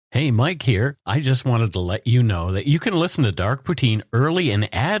Hey, Mike here. I just wanted to let you know that you can listen to Dark Poutine early and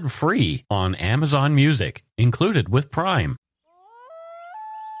ad-free on Amazon Music, included with Prime.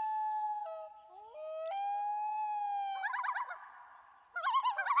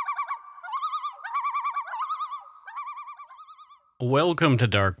 Welcome to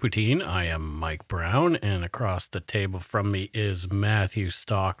Dark Poutine. I am Mike Brown, and across the table from me is Matthew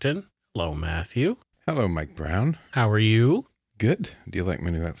Stockton. Hello, Matthew. Hello, Mike Brown. How are you? Good. Do you like my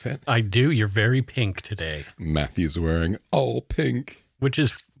new outfit? I do. You're very pink today. Matthew's wearing all pink. Which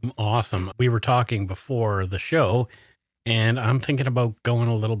is awesome. We were talking before the show, and I'm thinking about going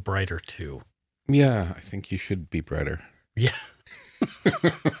a little brighter, too. Yeah, I think you should be brighter. Yeah.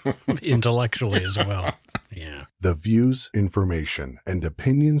 Intellectually as well. Yeah. The views, information, and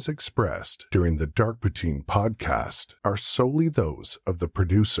opinions expressed during the Dark Poutine podcast are solely those of the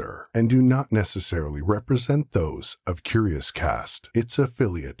producer and do not necessarily represent those of Curious Cast, its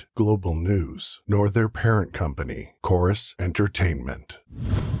affiliate, Global News, nor their parent company, Chorus Entertainment.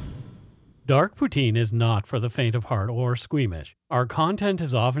 Dark Poutine is not for the faint of heart or squeamish. Our content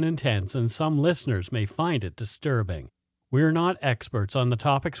is often intense, and some listeners may find it disturbing. We're not experts on the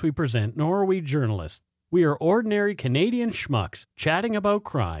topics we present, nor are we journalists. We are ordinary Canadian schmucks chatting about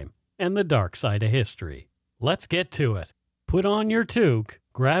crime and the dark side of history. Let's get to it. Put on your toque,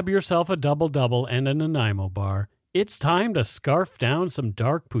 grab yourself a double-double and a Nanaimo bar. It's time to scarf down some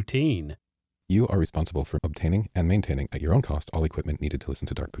Dark Poutine. You are responsible for obtaining and maintaining at your own cost all equipment needed to listen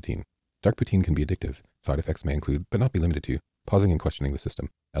to Dark Poutine. Dark Poutine can be addictive. Side effects may include, but not be limited to, pausing and questioning the system,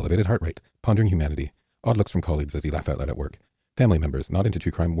 elevated heart rate, pondering humanity, odd looks from colleagues as you laugh out loud at work, family members not into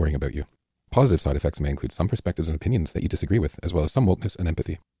true crime worrying about you. Positive side effects may include some perspectives and opinions that you disagree with, as well as some wokeness and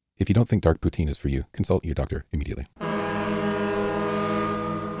empathy. If you don't think Dark Poutine is for you, consult your doctor immediately.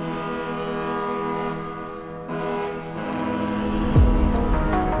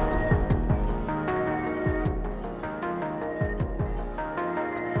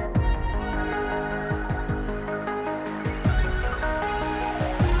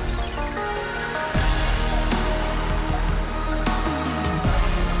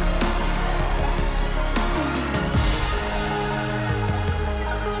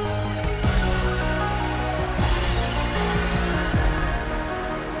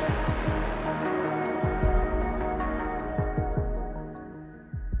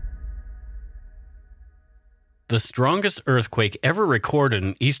 The strongest earthquake ever recorded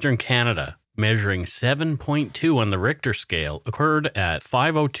in eastern Canada, measuring 7.2 on the Richter scale, occurred at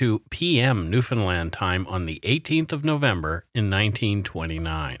 5:02 p.m. Newfoundland time on the 18th of November in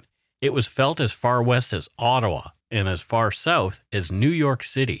 1929. It was felt as far west as Ottawa and as far south as New York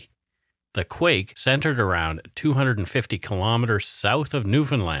City. The quake, centered around 250 kilometers south of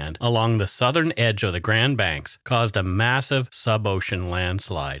Newfoundland along the southern edge of the Grand Banks, caused a massive sub-ocean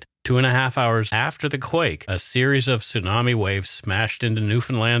landslide. 2.5 hours after the quake, a series of tsunami waves smashed into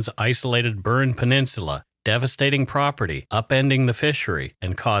Newfoundland's isolated Burn Peninsula, devastating property, upending the fishery,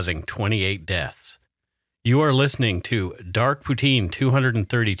 and causing 28 deaths. You are listening to Dark Poutine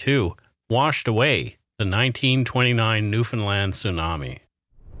 232, Washed Away, the 1929 Newfoundland Tsunami.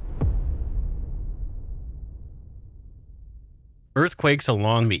 Earthquakes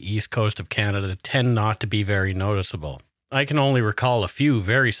along the east coast of Canada tend not to be very noticeable. I can only recall a few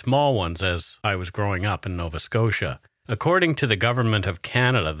very small ones as I was growing up in Nova Scotia. According to the Government of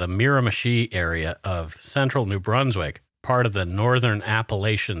Canada, the Miramichi area of central New Brunswick, part of the Northern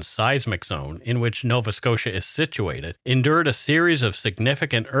Appalachian seismic zone in which Nova Scotia is situated, endured a series of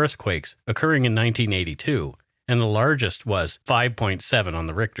significant earthquakes occurring in 1982, and the largest was 5.7 on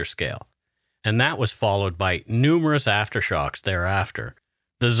the Richter scale. And that was followed by numerous aftershocks thereafter.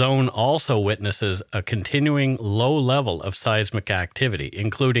 The zone also witnesses a continuing low level of seismic activity,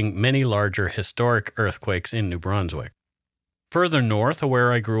 including many larger historic earthquakes in New Brunswick. Further north of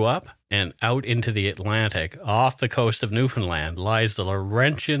where I grew up, and out into the Atlantic, off the coast of Newfoundland, lies the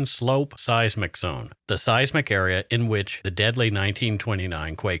Laurentian Slope seismic zone, the seismic area in which the deadly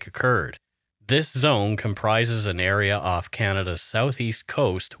 1929 quake occurred. This zone comprises an area off Canada's southeast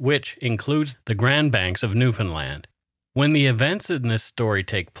coast, which includes the Grand Banks of Newfoundland. When the events in this story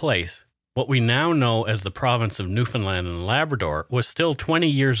take place, what we now know as the province of Newfoundland and Labrador was still 20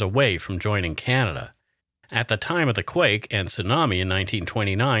 years away from joining Canada. At the time of the quake and tsunami in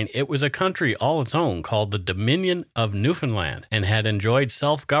 1929, it was a country all its own called the Dominion of Newfoundland and had enjoyed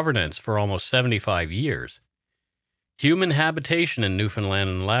self-governance for almost 75 years. Human habitation in Newfoundland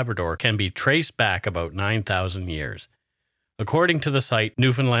and Labrador can be traced back about 9,000 years. According to the site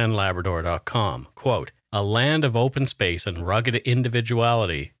newfoundlandlabrador.com, quote, "A land of open space and rugged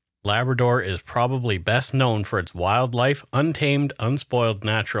individuality, Labrador is probably best known for its wildlife, untamed, unspoiled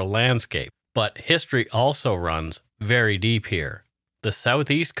natural landscape, but history also runs very deep here. The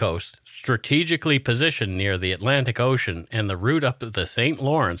southeast coast, strategically positioned near the Atlantic Ocean and the route up the St.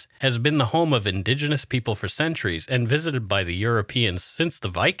 Lawrence, has been the home of indigenous people for centuries and visited by the Europeans since the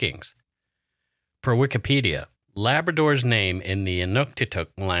Vikings. Per Wikipedia, Labrador's name in the Inuktitut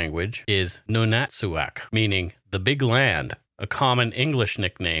language is Nunatsiwak, meaning the big land, a common English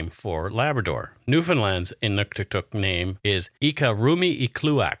nickname for Labrador. Newfoundland's Inuktitut name is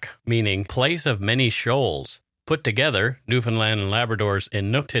Ikarumi-Ikluak, meaning place of many shoals. Put together, Newfoundland and Labrador's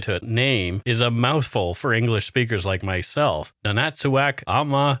Inuktitut name is a mouthful for English speakers like myself. Nunatsiwak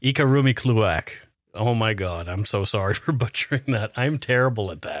Ama Ikarumi-Kluak. Oh my God, I'm so sorry for butchering that. I'm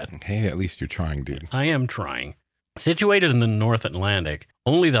terrible at that. Hey, at least you're trying, dude. I am trying. Situated in the North Atlantic,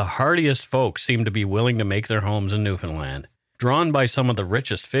 only the hardiest folks seem to be willing to make their homes in Newfoundland. Drawn by some of the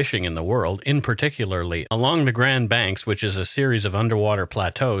richest fishing in the world, in particularly along the Grand Banks, which is a series of underwater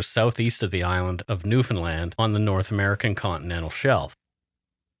plateaus southeast of the island of Newfoundland on the North American continental shelf.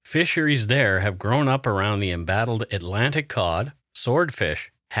 Fisheries there have grown up around the embattled Atlantic cod,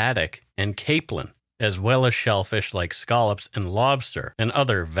 swordfish, haddock, and capelin, as well as shellfish like scallops and lobster and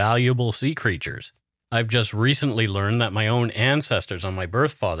other valuable sea creatures. I've just recently learned that my own ancestors on my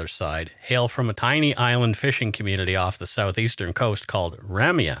birth father's side hail from a tiny island fishing community off the southeastern coast called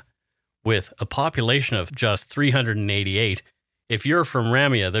Ramia, with a population of just 388. If you're from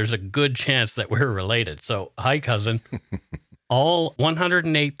Ramia, there's a good chance that we're related. So, hi, cousin. All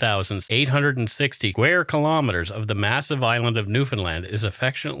 108,860 square kilometers of the massive island of Newfoundland is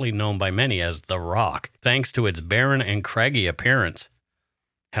affectionately known by many as the Rock, thanks to its barren and craggy appearance.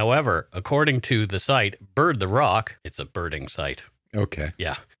 However, according to the site Bird the Rock, it's a birding site. Okay.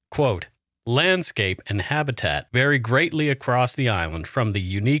 Yeah. Quote, landscape and habitat vary greatly across the island from the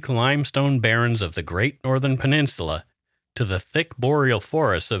unique limestone barrens of the Great Northern Peninsula to the thick boreal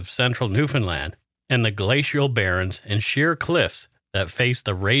forests of central Newfoundland and the glacial barrens and sheer cliffs that face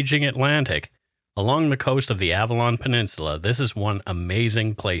the raging Atlantic. Along the coast of the Avalon Peninsula, this is one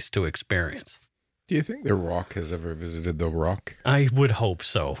amazing place to experience. Do you think The Rock has ever visited The Rock? I would hope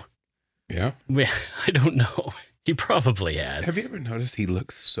so. Yeah? I don't know. He probably has. Have you ever noticed he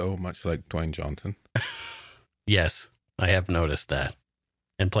looks so much like Dwayne Johnson? Yes, I have noticed that.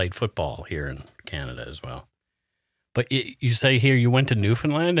 And played football here in Canada as well. But you say here you went to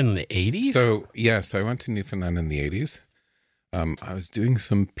Newfoundland in the 80s? So, yes, I went to Newfoundland in the 80s. I was doing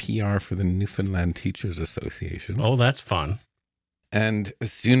some PR for the Newfoundland Teachers Association. Oh, that's fun. And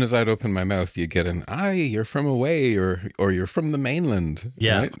as soon as I'd open my mouth, you get an, "Aye, you're from away," or "You're from the mainland."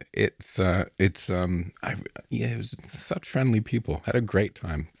 Yeah, right? It was such friendly people. Had a great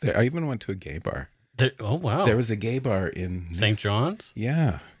time. I even went to a gay bar. Oh wow! There was a gay bar in St. John's.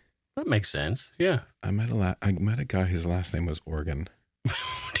 Yeah, that makes sense. Yeah, I met a guy. His last name was Organ.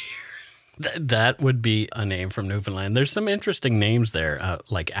 Oh, dear. That would be a name from Newfoundland. There's some interesting names there.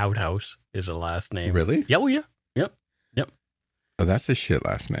 Like Outhouse is a last name. Really? Yeah. Oh yeah. Yep. Oh, that's a shit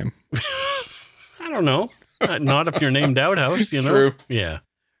last name. I don't know. Not if you're named Outhouse, you know? True. Yeah.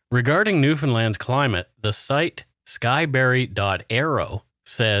 Regarding Newfoundland's climate, the site skyberry.aero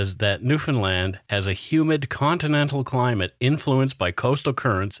says that Newfoundland has a humid continental climate influenced by coastal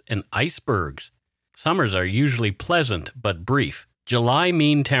currents and icebergs. Summers are usually pleasant but brief. July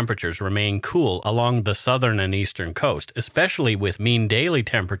mean temperatures remain cool along the southern and eastern coast, especially with mean daily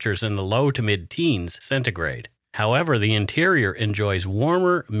temperatures in the low to mid-teens centigrade. However, the interior enjoys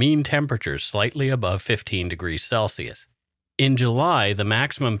warmer mean temperatures slightly above 15 degrees Celsius. In July, the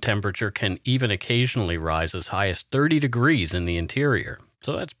maximum temperature can even occasionally rise as high as 30 degrees in the interior,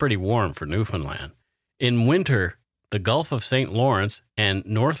 so that's pretty warm for Newfoundland. In winter, the Gulf of St. Lawrence and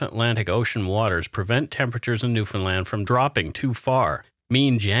North Atlantic Ocean waters prevent temperatures in Newfoundland from dropping too far.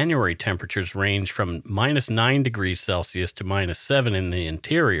 Mean January temperatures range from -9 degrees Celsius to -7 in the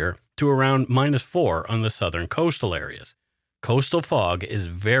interior, to around -4 on the southern coastal areas. Coastal fog is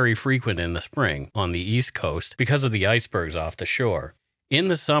very frequent in the spring on the east coast because of the icebergs off the shore. In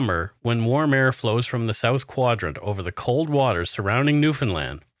the summer, when warm air flows from the south quadrant over the cold waters surrounding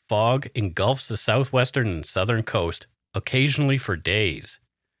Newfoundland, fog engulfs the southwestern and southern coast, occasionally for days.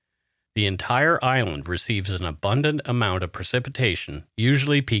 The entire island receives an abundant amount of precipitation,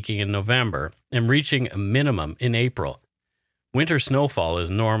 usually peaking in November and reaching a minimum in April. Winter snowfall is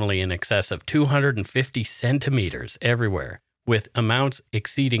normally in excess of 250 centimeters everywhere, with amounts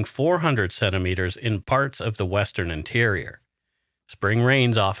exceeding 400 centimeters in parts of the western interior. Spring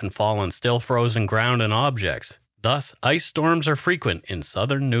rains often fall on still frozen ground and objects. Thus, ice storms are frequent in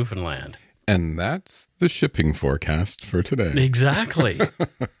southern Newfoundland. And that's The shipping forecast for today. Exactly.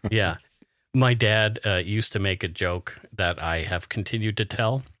 Yeah. My dad used to make a joke that I have continued to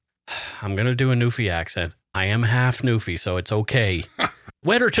tell. I'm going to do a Newfie accent. I am half Newfie, so it's okay.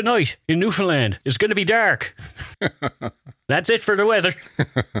 Weather tonight in Newfoundland is going to be dark. That's it for the weather.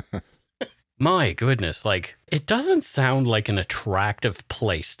 My goodness, like, it doesn't sound like an attractive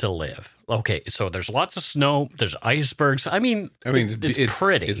place to live. Okay, so there's lots of snow, there's icebergs. I mean, it's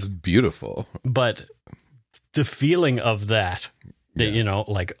pretty. It's beautiful. But the feeling of that, you know,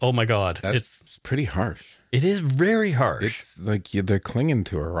 like, oh my God. It's pretty harsh. It is very harsh. It's like they're clinging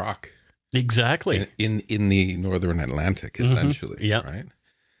to a rock. Exactly. In the northern Atlantic, essentially. Yeah. Right?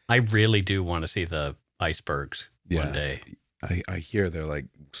 I really do want to see the icebergs one day. I hear they're like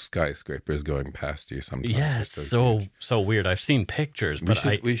skyscrapers going past you sometimes. Yeah, it's so weird. I've seen pictures, but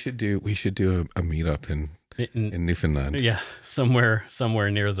we should do a meetup in Newfoundland. Yeah, somewhere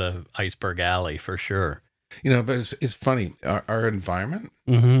near the iceberg alley for sure. You know, but it's funny. Our environment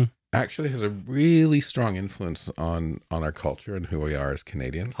actually has a really strong influence on our culture and who we are as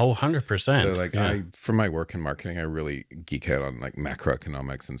Canadians. Oh, 100%. So like for my work in marketing, I really geek out on like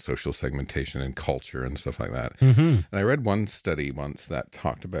macroeconomics and social segmentation and culture and stuff like that. And I read one study once that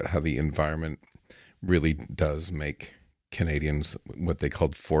talked about how the environment really does make Canadians what they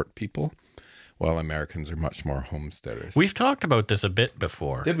called fort people, while Americans are much more homesteaders. We've talked about this a bit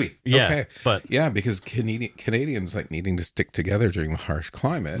before. Did we? Yeah, okay. But yeah, because Canadians like needing to stick together during the harsh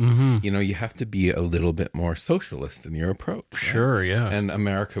climate, you know, you have to be a little bit more socialist in your approach. Sure, right? yeah. And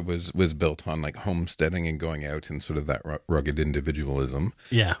America was built on like homesteading and going out and sort of that rugged individualism.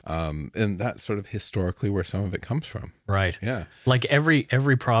 Yeah. And that's sort of historically where some of it comes from. Right. Yeah. Like every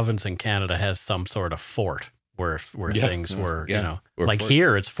province in Canada has some sort of fort where things were, you know, or like fort.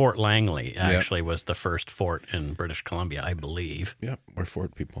 Here it's Fort Langley actually was the first fort in British Columbia, I believe. Yeah, we're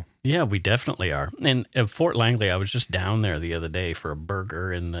fort people. Yeah, we definitely are. And at Fort Langley, I was just down there the other day for a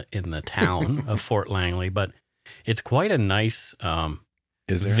burger in the town of Fort Langley, but it's quite a nice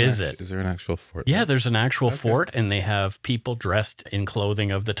visit. Is there an actual fort? Yeah, there's an actual fort, and they have people dressed in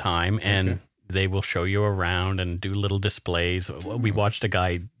clothing of the time, and they will show you around and do little displays. We watched a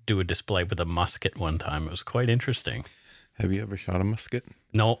guy do a display with a musket one time. It was quite interesting. Have you ever shot a musket?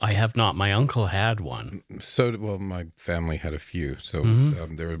 No, I have not. My uncle had one. Well, my family had a few. So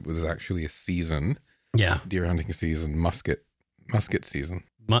there was actually a season, deer hunting season, musket season.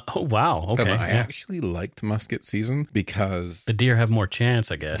 Oh, wow. Okay. And I actually liked musket season because the deer have more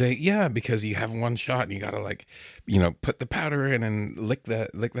chance, I guess. Because you have one shot and you got to like, you know, put the powder in and lick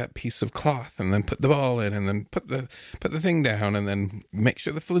that piece of cloth and then put the ball in and then put the thing down and then make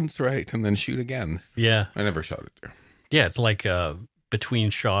sure the flint's right and then shoot again. Yeah. I never shot a deer. Yeah, it's like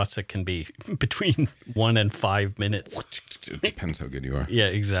between shots, it can be between 1 and 5 minutes. It depends how good you are. Yeah,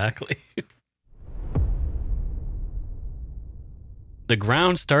 exactly. The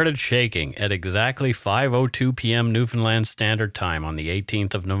ground started shaking at exactly 5:02 p.m. Newfoundland Standard Time on the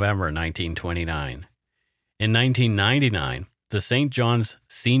 18th of November, 1929. In 1999, the St. John's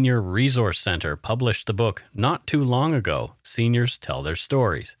Senior Resource Center published the book Not Too Long Ago, Seniors Tell Their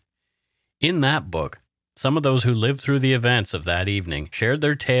Stories. In that book, some of those who lived through the events of that evening shared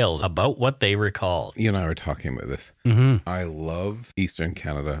their tales about what they recalled. You and I were talking about this. I love Eastern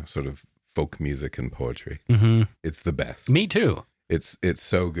Canada sort of folk music and poetry. It's the best. Me too. It's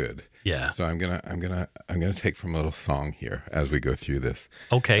so good. Yeah. So I'm gonna take from a little song here as we go through this.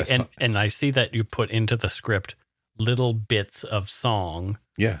 Okay, and I see that you put into the script little bits of song.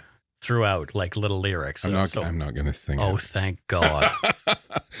 Yeah. Throughout, like little lyrics. I'm not gonna sing it. Oh, thank God.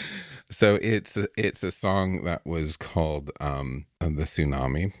 So it's a song that was called "The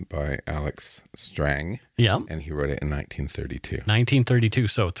Tsunami" by Alex Strang. Yeah. And he wrote it in 1932. 1932,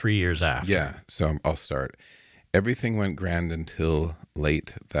 so 3 years after. Yeah. So I'll start. Everything went grand until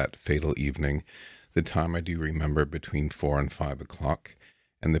late that fatal evening, the time I do remember between 4 and 5 o'clock,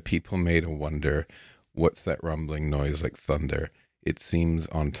 and the people made a wonder, what's that rumbling noise like thunder? It seems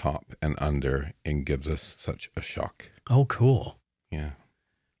on top and under and gives us such a shock. Oh, cool. Yeah.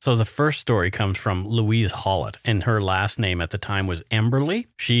 So the first story comes from Louise Hollett, and her last name at the time was Emberley.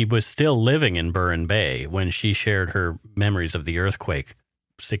 She was still living in Burin Bay when she shared her memories of the earthquake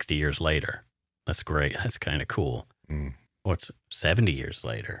 60 years later. That's great. That's kind of cool. What's 70 years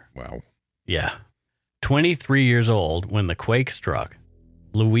later? Wow. Yeah. 23 years old when the quake struck,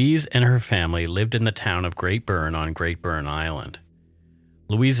 Louise and her family lived in the town of Great Burn on Great Burn Island.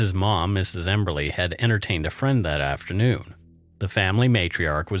 Louise's mom, Mrs. Emberley, had entertained a friend that afternoon. The family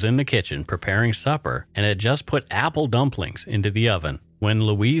matriarch was in the kitchen preparing supper and had just put apple dumplings into the oven when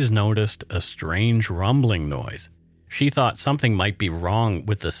Louise noticed a strange rumbling noise. She thought something might be wrong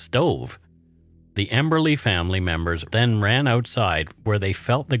with the stove. The Emberley family members then ran outside where they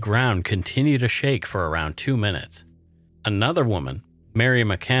felt the ground continue to shake for around 2 minutes. Another woman, Mary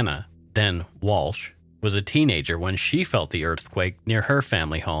McKenna, then Walsh, was a teenager when she felt the earthquake near her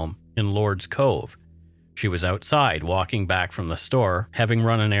family home in Lord's Cove. She was outside walking back from the store, having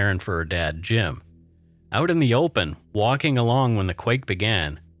run an errand for her dad, Jim. Out in the open, walking along when the quake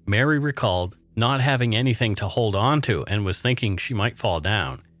began, Mary recalled not having anything to hold on to and was thinking she might fall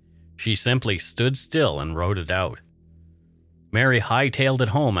down. She simply stood still and rode it out. Mary hightailed it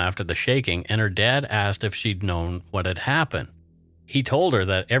home after the shaking, and her dad asked if she'd known what had happened. He told her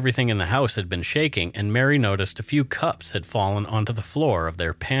that everything in the house had been shaking, and Mary noticed a few cups had fallen onto the floor of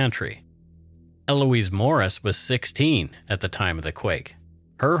their pantry. Eloise Morris was 16 at the time of the quake.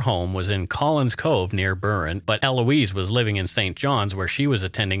 Her home was in Collins Cove near Burren, but Eloise was living in St. John's, where she was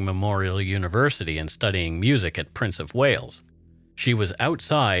attending Memorial University and studying music at Prince of Wales. She was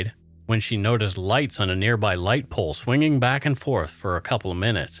outside when she noticed lights on a nearby light pole swinging back and forth for a couple of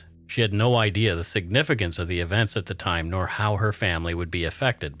minutes. She had no idea the significance of the events at the time, nor how her family would be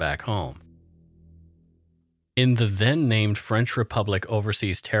affected back home. In the then-named French Republic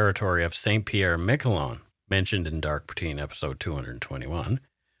Overseas Territory of Saint-Pierre-Miquelon, mentioned in Dark Poutine episode 221,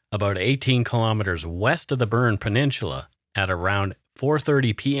 about 18 kilometers west of the Burren Peninsula, at around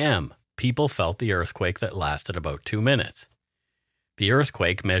 4:30 p.m., people felt the earthquake that lasted about 2 minutes. The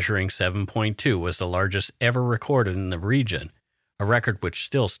earthquake, measuring 7.2, was the largest ever recorded in the region, a record which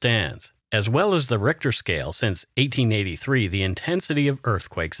still stands. As well as the Richter scale, since 1883, the intensity of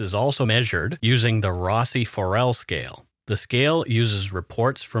earthquakes is also measured using the Rossi-Forel scale. The scale uses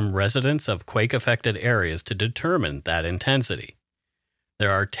reports from residents of quake-affected areas to determine that intensity.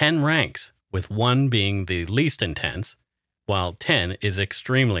 There are 10 ranks, with 1 being the least intense, while 10 is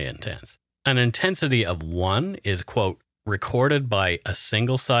extremely intense. An intensity of 1 is, quote, recorded by a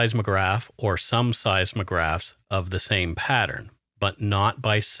single seismograph or some seismographs of the same pattern, but not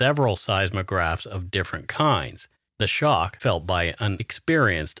by several seismographs of different kinds. The shock felt by an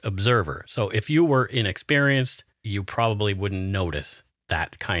experienced observer. So if you were inexperienced, you probably wouldn't notice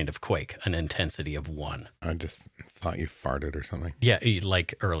that kind of quake, an intensity of 1. I just thought you farted or something. Yeah,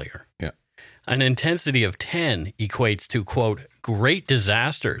 like earlier. Yeah. An intensity of 10 equates to, quote, great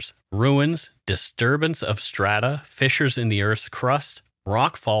disasters, ruins, disturbance of strata, fissures in the Earth's crust,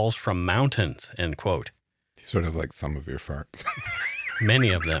 rock falls from mountains, end quote. Sort of like some of your farts. Many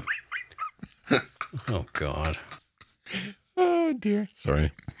of them. Oh, God. Oh, dear.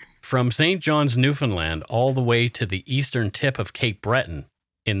 Sorry. From St. John's, Newfoundland, all the way to the eastern tip of Cape Breton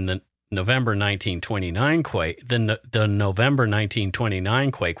in the November 1929 quake, the November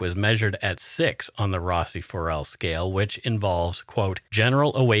 1929 quake was measured at 6 on the Rossi-Forel scale, which involves, quote,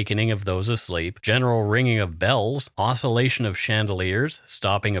 general awakening of those asleep, general ringing of bells, oscillation of chandeliers,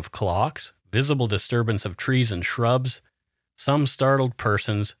 stopping of clocks, visible disturbance of trees and shrubs. Some startled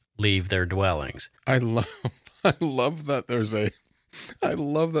persons leave their dwellings. I love that there's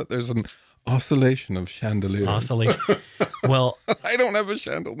an oscillation of chandeliers. Oscillation. Well, I don't have a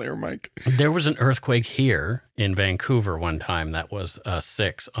chandelier, Mike. There was an earthquake here in Vancouver one time that was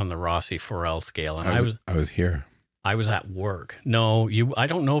 6 on the Rossi-Forel scale, and I was here. I was at work. No, I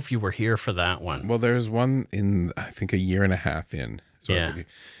don't know if you were here for that one. Well, there's one in, I think, a year and a half in. Yeah.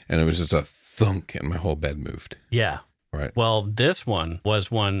 And it was just a thunk and my whole bed moved. Yeah. Right. Well, this one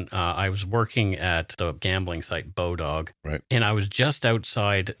was one, I was working at the gambling site Bodog. Right. And I was just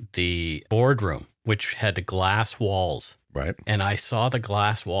outside the boardroom, which had glass walls. Right. And I saw the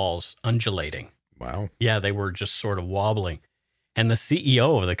glass walls undulating. Wow. Yeah, they were just sort of wobbling. And the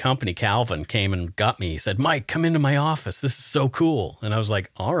CEO of the company, Calvin, came and got me. He said, Mike, come into my office. This is so cool. And I was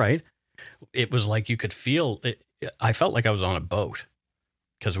like, all right. It was like you could feel it. I felt like I was on a boat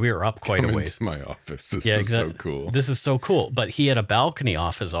because we were up quite a ways. Into my office. This is so cool. This is so cool. But he had a balcony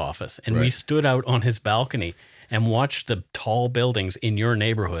off his office, and we Right. stood out on his balcony and watched the tall buildings in your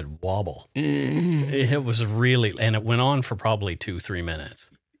neighborhood wobble. It was really, and it went on for probably 2-3 minutes.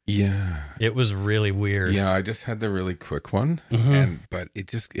 Yeah. It was really weird. Yeah, I just had the really quick one. Mhm. But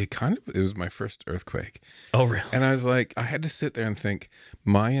it was my first earthquake. Oh, really? And I was like, I had to sit there and think,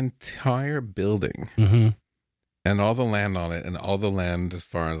 my entire building Mm-hmm. and all the land on it and all the land as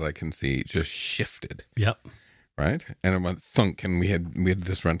far as I can see just shifted. Yep. Right. And it went thunk. And we had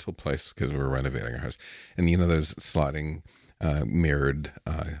this rental place because we were renovating our house. And you know, those sliding mirrored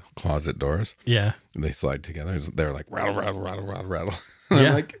closet doors. Yeah. They slide together. They're like rattle, rattle, rattle, rattle, rattle. Yeah.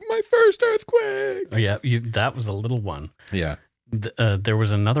 I'm like, my first earthquake. Oh, yeah. That was a little one. Yeah. There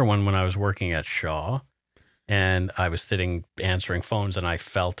was another one when I was working at Shaw, and I was sitting answering phones, and I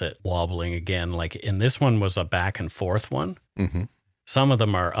felt it wobbling again. Like, and this one was a back and forth one. Mm-hmm. Some of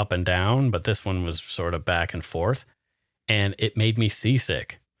them are up and down, but this one was sort of back and forth. And it made me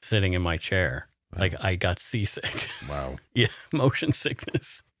seasick sitting in my chair. Wow. Like I got seasick. Wow. Yeah, motion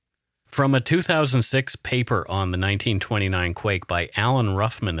sickness. From a 2006 paper on the 1929 quake by Alan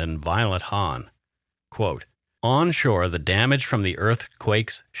Ruffman and Violet Hahn, quote, onshore, the damage from the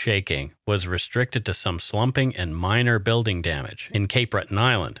earthquake's shaking was restricted to some slumping and minor building damage in Cape Breton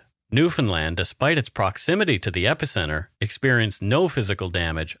Island. Newfoundland, despite its proximity to the epicenter, experienced no physical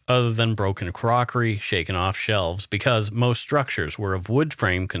damage other than broken crockery, shaken off shelves, because most structures were of wood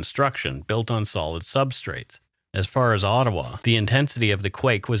frame construction built on solid substrates. As far as Ottawa, the intensity of the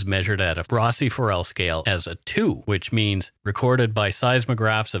quake was measured at a Rossi-Forel scale as a 2, which means recorded by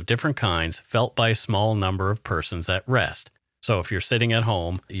seismographs of different kinds, felt by a small number of persons at rest. So if you're sitting at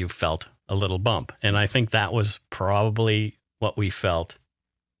home, you felt a little bump. And I think that was probably what we felt,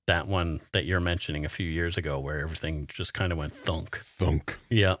 that one that you're mentioning a few years ago, where everything just kind of went thunk. Thunk.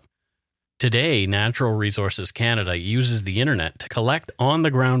 Yeah. Today, Natural Resources Canada uses the internet to collect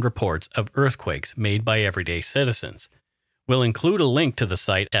on-the-ground reports of earthquakes made by everyday citizens. We'll include a link to the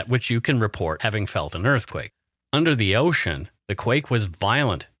site at which you can report having felt an earthquake. Under the ocean, the quake was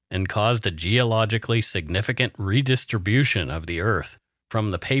violent and caused a geologically significant redistribution of the Earth. From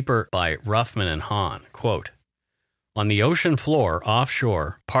the paper by Ruffman and Hahn, quote, on the ocean floor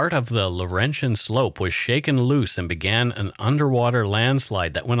offshore, part of the Laurentian slope was shaken loose and began an underwater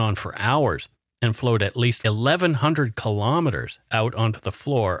landslide that went on for hours and flowed at least 1,100 kilometers out onto the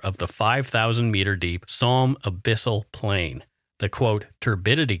floor of the 5,000-meter deep Somme abyssal plain. The, quote,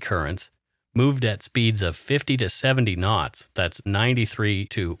 turbidity currents moved at speeds of 50 to 70 knots, that's 93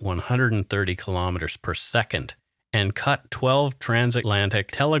 to 130 kilometers per second, and cut 12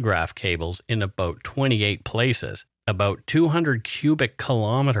 transatlantic telegraph cables in about 28 places. About 200 cubic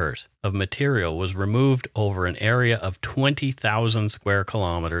kilometers of material was removed over an area of 20,000 square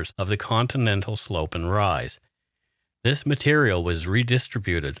kilometers of the continental slope and rise. This material was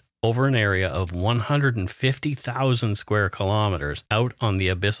redistributed over an area of 150,000 square kilometers out on the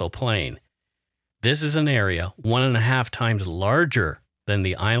abyssal plain. This is an area 1.5 times larger than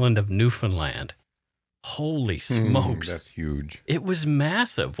the island of Newfoundland. Holy smokes. That's huge. It was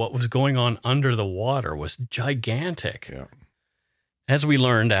massive. What was going on under the water was gigantic. Yeah. As we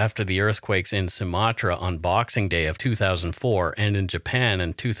learned after the earthquakes in Sumatra on Boxing Day of 2004 and in Japan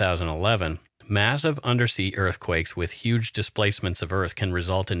in 2011, massive undersea earthquakes with huge displacements of Earth can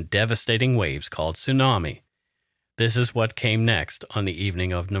result in devastating waves called tsunami. This is what came next on the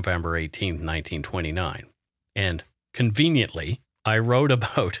evening of November 18, 1929. And conveniently, I wrote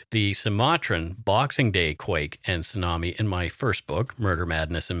about the Sumatran Boxing Day quake and tsunami in my first book, Murder,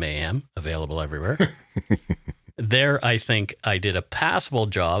 Madness, and Mayhem, available everywhere. There, I think I did a passable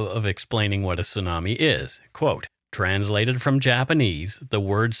job of explaining what a tsunami is. Quote, translated from Japanese, the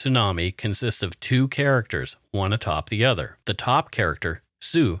word tsunami consists of 2 characters, one atop the other. The top character,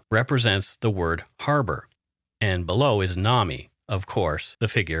 su, represents the word harbor, and below is nami, of course, the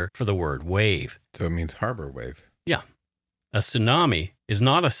figure for the word wave. So it means harbor wave. Yeah. A tsunami is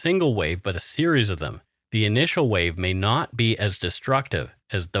not a single wave, but a series of them. The initial wave may not be as destructive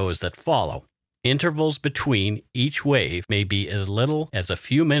as those that follow. Intervals between each wave may be as little as a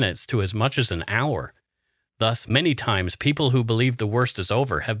few minutes to as much as an hour. Thus, many times, people who believe the worst is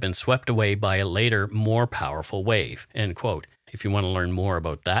over have been swept away by a later, more powerful wave. End quote. If you want to learn more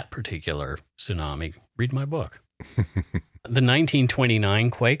about that particular tsunami, read my book. The 1929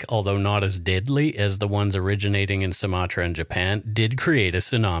 quake, although not as deadly as the ones originating in Sumatra and Japan, did create a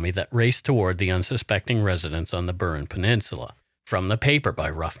tsunami that raced toward the unsuspecting residents on the Burin Peninsula. From the paper by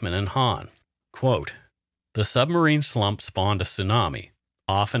Ruffman and Hahn, quote, the submarine slump spawned a tsunami,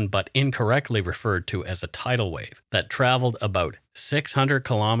 often but incorrectly referred to as a tidal wave, that traveled about 600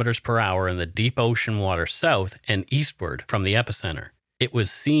 kilometers per hour in the deep ocean water south and eastward from the epicenter. It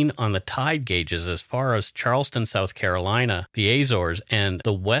was seen on the tide gauges as far as Charleston, South Carolina, the Azores, and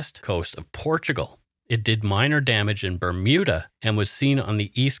the west coast of Portugal. It did minor damage in Bermuda and was seen on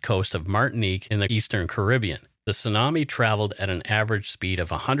the east coast of Martinique in the eastern Caribbean. The tsunami traveled at an average speed of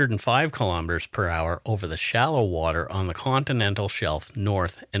 105 kilometers per hour over the shallow water on the continental shelf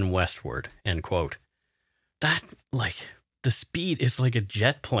north and westward, end quote. That, the speed is like a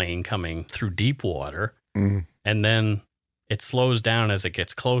jet plane coming through deep water, and then it slows down as it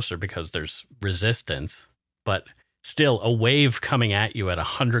gets closer because there's resistance, but still a wave coming at you at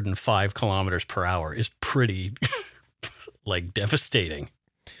 105 kilometers per hour is pretty devastating.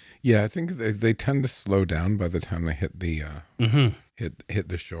 Yeah, I think they tend to slow down by the time they hit the hit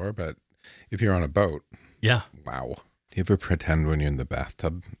the shore. But if you're on a boat, yeah, wow. Do you ever pretend when you're in the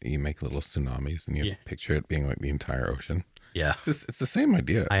bathtub you make little tsunamis and you picture it being like the entire ocean? Yeah. It's the same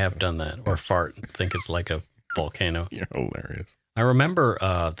idea. I have done that. Or fart and think it's like a volcano. You're hilarious. I remember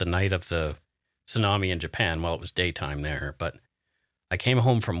the night of the tsunami in Japan. Well, it was daytime there, but I came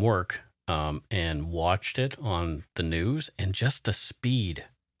home from work and watched it on the news, and just the speed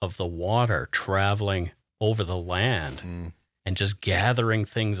of the water traveling over the land and just gathering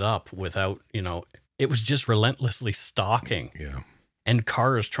things up without, it was just relentlessly stalking. Yeah. And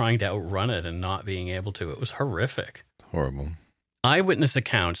cars trying to outrun it and not being able to. It was horrific. Horrible. Eyewitness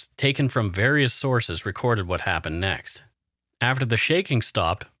accounts taken from various sources recorded what happened next. After the shaking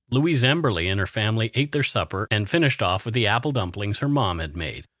stopped, Louise Emberley and her family ate their supper and finished off with the apple dumplings her mom had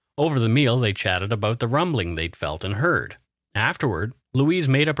made. Over the meal, they chatted about the rumbling they'd felt and heard. Afterward, Louise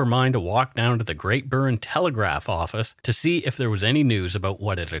made up her mind to walk down to the Great Burren Telegraph office to see if there was any news about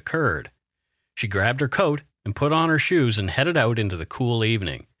what had occurred. She grabbed her coat and put on her shoes and headed out into the cool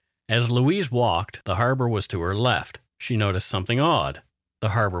evening. As Louise walked, the harbor was to her left. She noticed something odd. The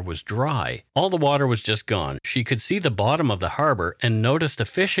harbor was dry. All the water was just gone. She could see the bottom of the harbor and noticed a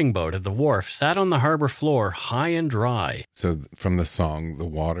fishing boat at the wharf sat on the harbor floor high and dry. So from the song, the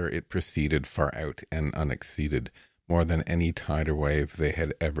water, it proceeded far out and unexceeded, more than any tide or wave they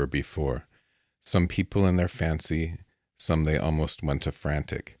had ever before. Some people in their fancy, some they almost went to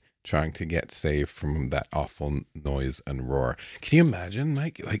frantic, trying to get saved from that awful noise and roar. Can you imagine,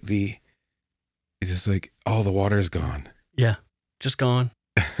 Mike? It's just like, all the water is gone. Yeah, just gone.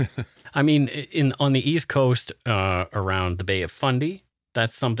 I mean, on the East Coast, around the Bay of Fundy,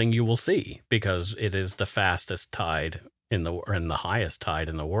 that's something you will see because it is the fastest tide and the highest tide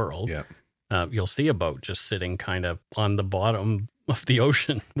in the world. Yeah. You'll see a boat just sitting kind of on the bottom of the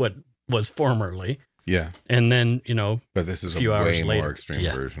ocean, what was formerly. Yeah. And then, but this is a few hours way later, more extreme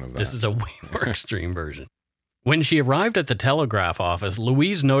version of that. This is a way more extreme version. When she arrived at the telegraph office,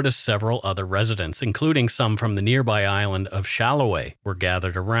 Louise noticed several other residents, including some from the nearby island of Shalloway, were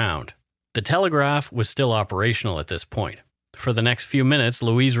gathered around. The telegraph was still operational at this point. For the next few minutes,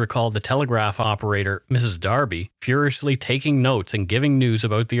 Louise recalled the telegraph operator, Mrs. Darby, furiously taking notes and giving news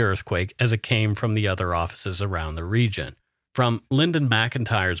about the earthquake as it came from the other offices around the region. From Lyndon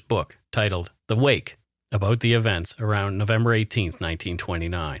McIntyre's book, titled The Wake, about the events around November 18th,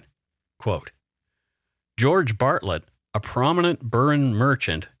 1929. Quote, George Bartlett, a prominent Burren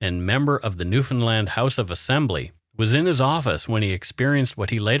merchant and member of the Newfoundland House of Assembly, was in his office when he experienced what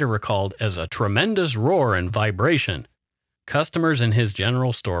he later recalled as a tremendous roar and vibration. Customers in his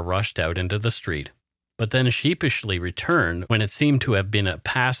general store rushed out into the street, but then sheepishly returned when it seemed to have been a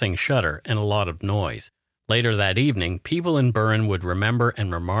passing shudder and a lot of noise. Later that evening, people in Burren would remember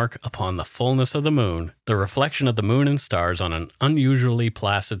and remark upon the fullness of the moon, the reflection of the moon and stars on an unusually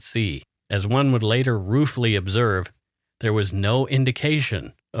placid sea. As one would later ruefully observe, there was no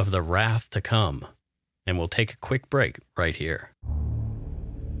indication of the wrath to come. And we'll take a quick break right here.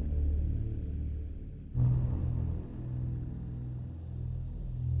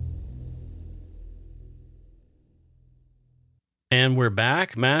 And we're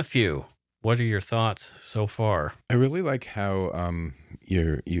back. Matthew, what are your thoughts so far? I really like how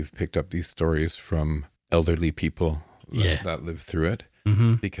you've picked up these stories from elderly people that lived through it.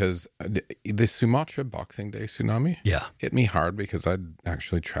 Mm-hmm. Because the Sumatra Boxing Day tsunami hit me hard because I'd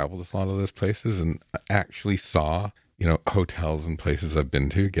actually traveled to a lot of those places and actually saw, hotels and places I've been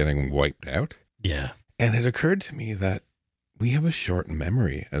to getting wiped out. Yeah. And it occurred to me that we have a short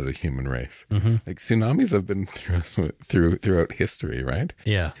memory as a human race. Mm-hmm. Like tsunamis have been throughout history, right?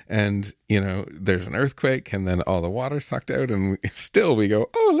 Yeah. And, there's an earthquake and then all the water sucked out and we go,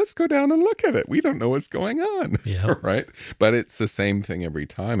 oh, let's go down and look at it. We don't know what's going on. Yeah. Right. But it's the same thing every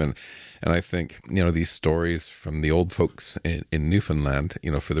time. And I think, these stories from the old folks in Newfoundland,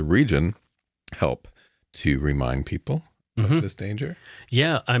 for the region help to remind people of this danger.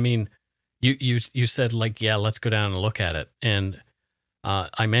 Yeah. I mean, You said let's go down and look at it. And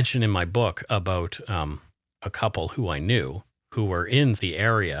I mentioned in my book about a couple who I knew who were in the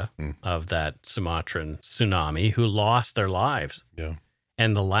area of that Sumatran tsunami who lost their lives. Yeah.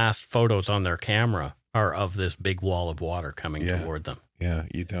 And the last photos on their camera are of this big wall of water coming toward them. Yeah,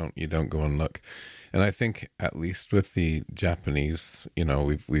 you don't go and look. And I think at least with the Japanese,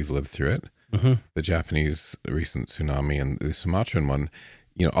 we've lived through it. Mm-hmm. The Japanese recent tsunami and the Sumatran one,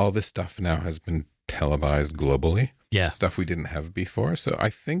 all this stuff now has been televised globally. Yeah. Stuff we didn't have before. So I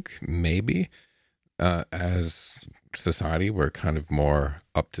think maybe as society, we're kind of more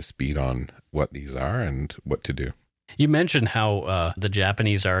up to speed on what these are and what to do. You mentioned how the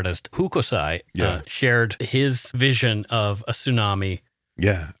Japanese artist Hokusai shared his vision of a tsunami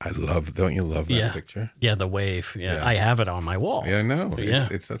Yeah, don't you love that picture? Yeah, the wave. Yeah, Yeah. I have it on my wall. Yeah, I know. Yeah.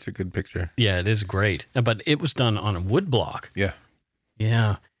 It's such a good picture. Yeah, it is great. But it was done on a wood block. Yeah.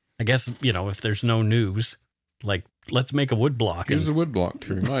 Yeah. I guess, if there's no news, like, let's make a wood block. Here's a wood block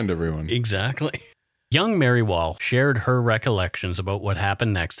to remind everyone. Exactly. Young Mary Wall shared her recollections about what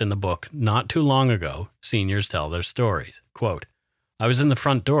happened next in the book not too long ago. Seniors tell their stories. Quote, I was in the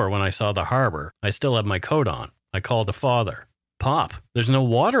front door when I saw the harbor. I still had my coat on. I called to Father. Pop, there's no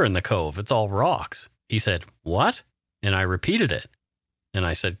water in the cove. It's all rocks. He said, what? And I repeated it. And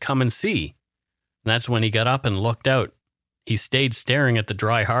I said, come and see. And that's when he got up and looked out. He stayed staring at the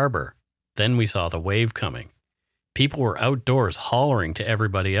dry harbor. Then we saw the wave coming. People were outdoors hollering to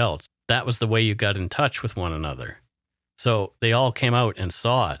everybody else. That was the way you got in touch with one another. So they all came out and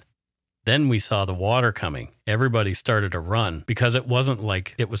saw it. Then we saw the water coming. Everybody started to run because it wasn't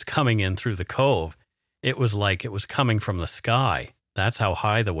like it was coming in through the cove. It was like it was coming from the sky. That's how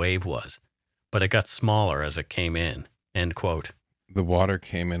high the wave was. But it got smaller as it came in. End quote. The water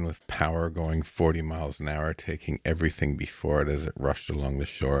came in with power going 40 miles an hour, taking everything before it as it rushed along the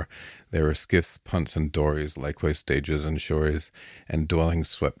shore. There were skiffs, punts, and dories, likewise stages and shores, and dwellings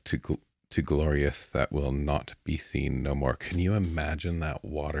swept to glorious that will not be seen no more. Can you imagine that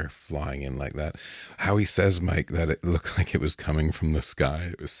water flying in like that? How he says, Mike, that it looked like it was coming from the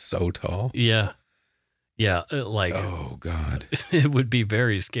sky. It was so tall. Yeah. Yeah, oh, God. It would be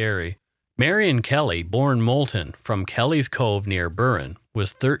very scary. Marion Kelly, born Moulton from Kelly's Cove near Burren,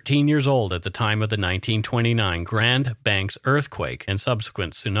 was 13 years old at the time of the 1929 Grand Banks earthquake and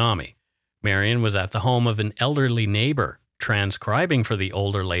subsequent tsunami. Marion was at the home of an elderly neighbor, transcribing for the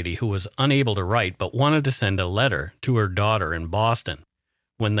older lady who was unable to write but wanted to send a letter to her daughter in Boston.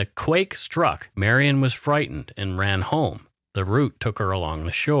 When the quake struck, Marion was frightened and ran home. The route took her along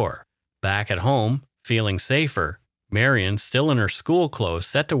the shore. Back at home, feeling safer, Marion, still in her school clothes,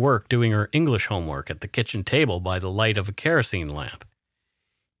 set to work doing her English homework at the kitchen table by the light of a kerosene lamp.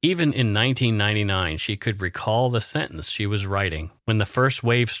 Even in 1999, she could recall the sentence she was writing when the first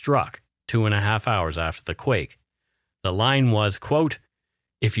wave struck, 2.5 hours after the quake. The line was, quote,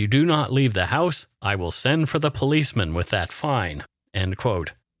 if you do not leave the house, I will send for the policeman with that fine, end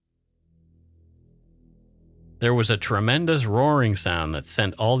quote. There was a tremendous roaring sound that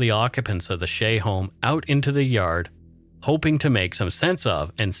sent all the occupants of the Shea home out into the yard, hoping to make some sense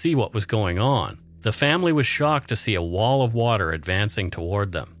of and see what was going on. The family was shocked to see a wall of water advancing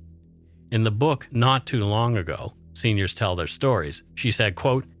toward them. In the book Not Too Long Ago, Seniors Tell Their Stories, she said,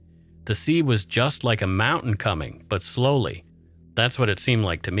 quote, the sea was just like a mountain coming, but slowly. That's what it seemed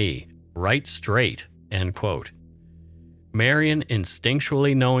like to me, right straight, end quote. Marion,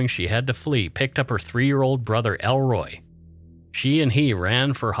 instinctually knowing she had to flee, picked up her 3-year-old brother Elroy. She and he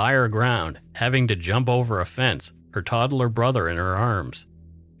ran for higher ground, having to jump over a fence, her toddler brother in her arms.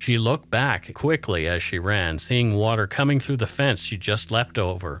 She looked back quickly as she ran, seeing water coming through the fence she just leapt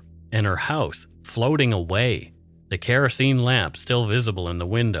over, and her house floating away, the kerosene lamp still visible in the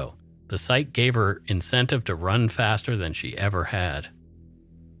window. The sight gave her incentive to run faster than she ever had.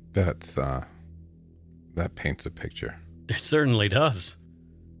 That paints a picture. It certainly does.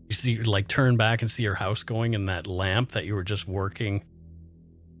 You see, turn back and see your house going in that lamp that you were just working.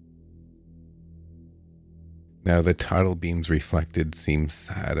 Now the tidal beams reflected seemed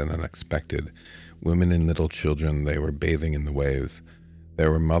sad and unexpected. Women and little children, they were bathing in the waves.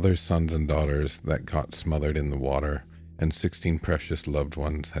 There were mothers, sons, and daughters that got smothered in the water, and 16 precious loved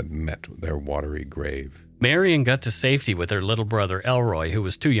ones had met their watery grave. Marion got to safety with her little brother Elroy, who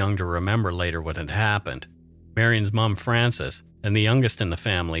was too young to remember later what had happened. Marion's mom, Frances, and the youngest in the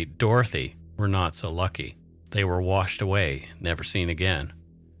family, Dorothy, were not so lucky. They were washed away, never seen again.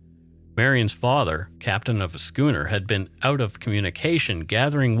 Marion's father, captain of a schooner, had been out of communication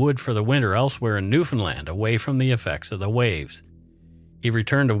gathering wood for the winter elsewhere in Newfoundland, away from the effects of the waves. He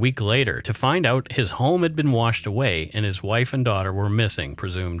returned a week later to find out his home had been washed away and his wife and daughter were missing,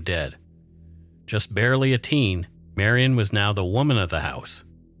 presumed dead. Just barely a teen, Marion was now the woman of the house,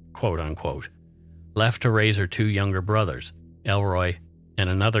 quote unquote, left to raise her 2 younger brothers, Elroy and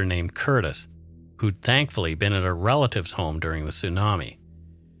another named Curtis, who'd thankfully been at a relative's home during the tsunami.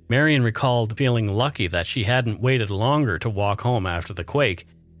 Marion recalled feeling lucky that she hadn't waited longer to walk home after the quake,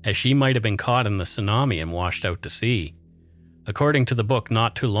 as she might have been caught in the tsunami and washed out to sea. According to the book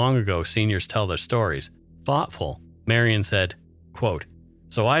Not Too Long Ago, Seniors Tell Their Stories, thoughtful, Marion said, quote,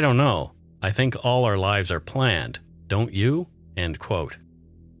 so I don't know. I think all our lives are planned. Don't you? End quote.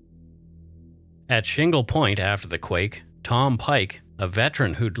 At Shingle Point after the quake, Tom Pike, a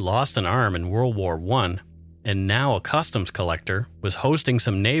veteran who'd lost an arm in World War I and now a customs collector, was hosting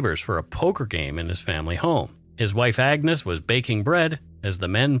some neighbors for a poker game in his family home. His wife Agnes was baking bread, as the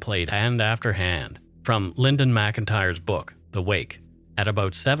men played hand after hand. From Lyndon McIntyre's book, The Wake. At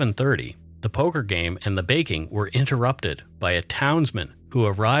about 7:30, the poker game and the baking were interrupted by a townsman who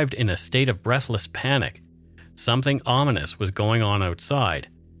arrived in a state of breathless panic. Something ominous was going on outside.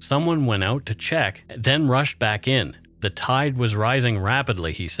 Someone went out to check, then rushed back in. The tide was rising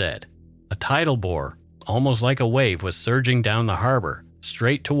rapidly, he said. A tidal bore, almost like a wave, was surging down the harbor,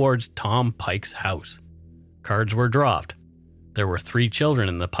 straight towards Tom Pike's house. Cards were dropped. There were 3 children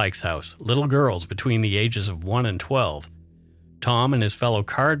in the Pike's house, little girls between the ages of 1 and 12. Tom and his fellow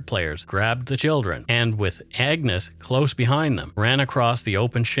card players grabbed the children and, with Agnes close behind them, ran across the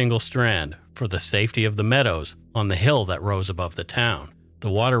open shingle strand for the safety of the meadows on the hill that rose above the town. The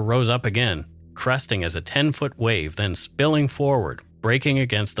water rose up again, cresting as a 10-foot wave, then spilling forward, breaking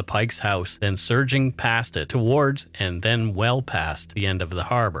against the Pike's house, then surging past it towards and then well past the end of the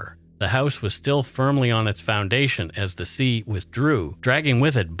harbor. The house was still firmly on its foundation as the sea withdrew, dragging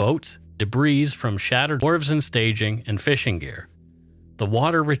with it boats, debris from shattered wharves and staging, and fishing gear. The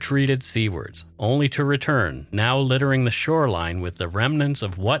water retreated seawards, only to return, now littering the shoreline with the remnants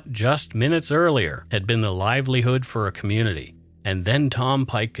of what just minutes earlier had been the livelihood for a community. And then Tom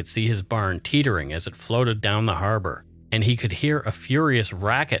Pike could see his barn teetering as it floated down the harbor, and he could hear a furious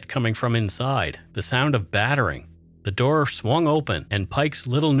racket coming from inside, the sound of battering. The door swung open, and Pike's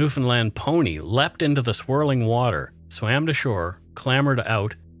little Newfoundland pony leapt into the swirling water, swam to shore, clambered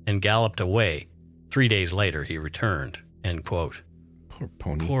out, and galloped away. 3 days later, he returned. End quote. Poor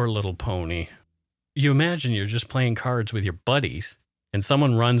pony. Poor little pony. You imagine you're just playing cards with your buddies, and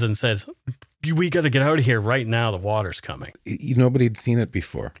someone runs and says, "We got to get out of here right now. The water's coming." Nobody had seen it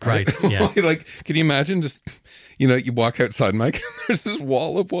before. Right, yeah. Like, can you imagine just, you walk outside, Mike, and there's this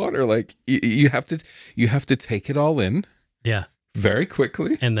wall of water. Like, you have to take it all in. Yeah. Very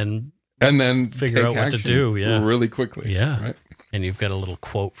quickly. And then take figure out what to action do. Yeah. really quickly. Yeah. Right? And you've got a little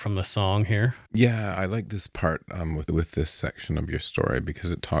quote from the song here. Yeah, I like this part with this section of your story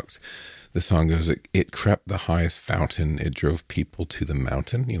because the song goes, it crept the highest fountain, it drove people to the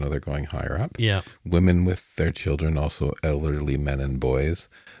mountain. They're going higher up. Yeah. Women with their children, also elderly men and boys.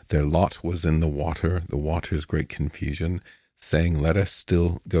 Their lot was in the water's great confusion, saying, let us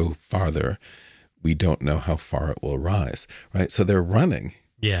still go farther. We don't know how far it will rise. Right? So they're running.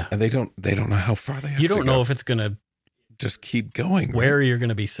 Yeah. And they don't know how far they have to go. You don't know if it's going to just keep going. Where right? you're going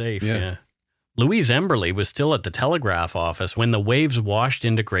to be safe. Yeah. Louise Emberley was still at the telegraph office when the waves washed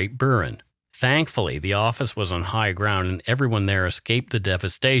into Great Burren. Thankfully, the office was on high ground and everyone there escaped the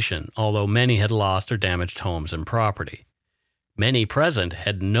devastation, although many had lost or damaged homes and property. Many present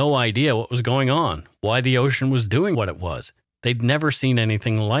had no idea what was going on, why the ocean was doing what it was. They'd never seen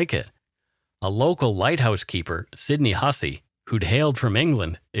anything like it. A local lighthouse keeper, Sidney Hussey, who'd hailed from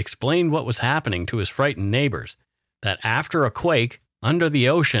England, explained what was happening to his frightened neighbors, that after a quake, under the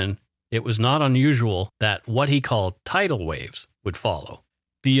ocean, it was not unusual that what he called tidal waves would follow.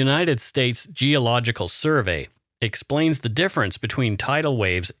 The United States Geological Survey explains the difference between tidal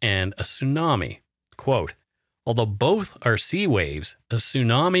waves and a tsunami. Quote, although both are sea waves, a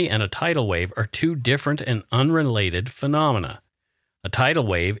tsunami and a tidal wave are 2 different and unrelated phenomena. A tidal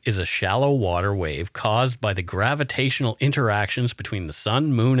wave is a shallow water wave caused by the gravitational interactions between the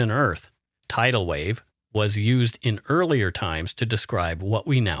sun, moon, and earth. Tidal wave was used in earlier times to describe what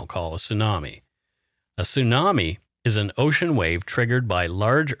we now call a tsunami. A tsunami is an ocean wave triggered by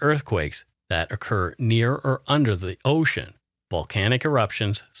large earthquakes that occur near or under the ocean, volcanic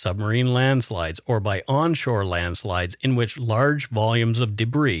eruptions, submarine landslides, or by onshore landslides in which large volumes of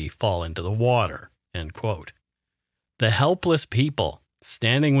debris fall into the water. End quote. The helpless people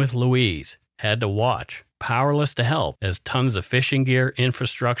standing with Louise had to watch, powerless to help, as tons of fishing gear,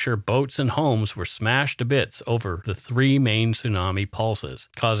 infrastructure, boats, and homes were smashed to bits over the 3 main tsunami pulses,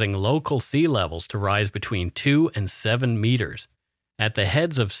 causing local sea levels to rise between 2 and 7 meters. At the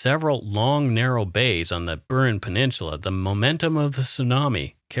heads of several long, narrow bays on the Burren Peninsula, the momentum of the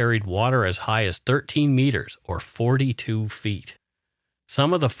tsunami carried water as high as 13 meters, or 42 feet.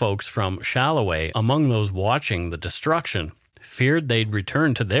 Some of the folks from Shalloway, among those watching the destruction, feared they'd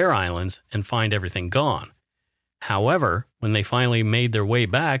return to their islands and find everything gone. However, when they finally made their way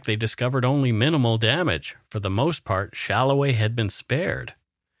back, they discovered only minimal damage. For the most part, Shalloway had been spared.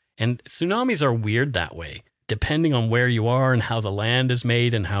 And tsunamis are weird that way. Depending on where you are and how the land is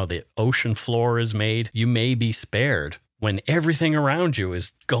made and how the ocean floor is made, you may be spared when everything around you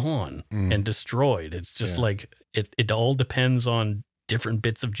is gone and destroyed. It's just like it all depends on different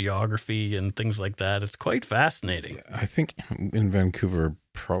bits of geography and things like that. It's quite fascinating. I think in Vancouver,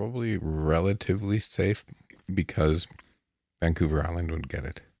 probably relatively safe because Vancouver Island would get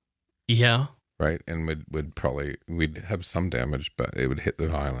it. Yeah. right? And we'd have some damage, but it would hit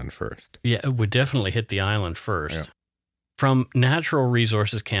the island first. Yeah, it would definitely hit the island first. Yeah. From Natural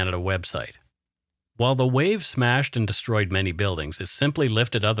Resources Canada website. While the wave smashed and destroyed many buildings, it simply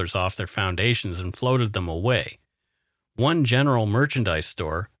lifted others off their foundations and floated them away. One general merchandise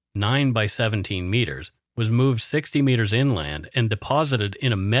store, 9 by 17 meters, was moved 60 meters inland and deposited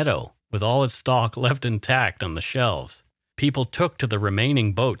in a meadow with all its stock left intact on the shelves. People took to the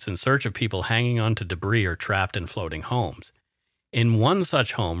remaining boats in search of people hanging onto debris or trapped in floating homes. In one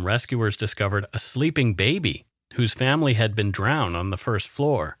such home, rescuers discovered a sleeping baby whose family had been drowned on the first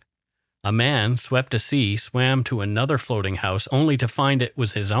floor. A man, swept to sea, swam to another floating house only to find it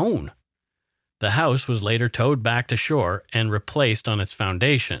was his own. The house was later towed back to shore and replaced on its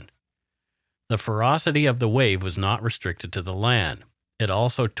foundation. The ferocity of the wave was not restricted to the land. It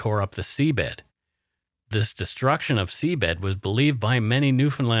also tore up the seabed. This destruction of seabed was believed by many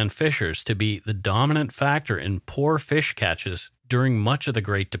Newfoundland fishers to be the dominant factor in poor fish catches during much of the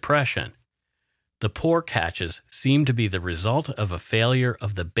Great Depression. The poor catches seemed to be the result of a failure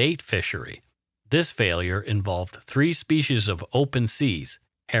of the bait fishery. This failure involved 3 species of open seas,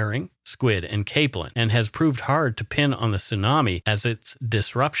 herring, squid, and capelin, and has proved hard to pin on the tsunami as its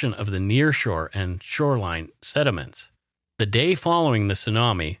disruption of the nearshore and shoreline sediments. The day following the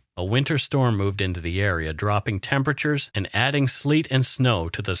tsunami, a winter storm moved into the area, dropping temperatures and adding sleet and snow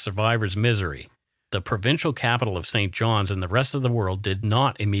to the survivors' misery. The provincial capital of St. John's and the rest of the world did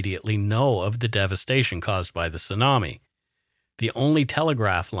not immediately know of the devastation caused by the tsunami. The only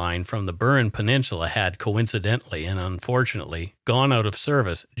telegraph line from the Burin Peninsula had, coincidentally and unfortunately, gone out of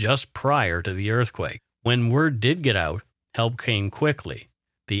service just prior to the earthquake. When word did get out, help came quickly.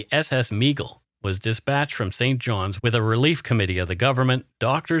 The SS Meagle was dispatched from St. John's with a relief committee of the government,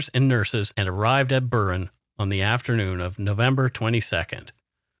 doctors, and nurses, and arrived at Burin on the afternoon of November 22nd.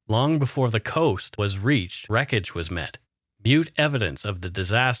 Long before the coast was reached, wreckage was met, mute evidence of the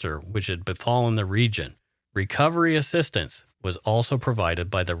disaster which had befallen the region. Recovery assistance was also provided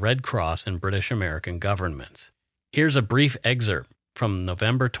by the Red Cross and British American governments. Here's a brief excerpt from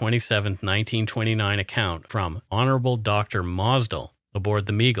November 27, 1929 account from Honorable Dr. Mosdell aboard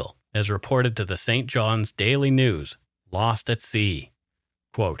the Meagle, as reported to the St. John's Daily News, lost at sea.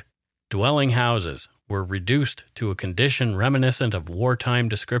 Quote, dwelling houses were reduced to a condition reminiscent of wartime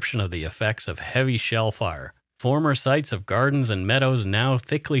description of the effects of heavy shell fire. Former sites of gardens and meadows now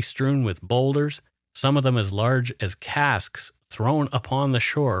thickly strewn with boulders, some of them as large as casks thrown upon the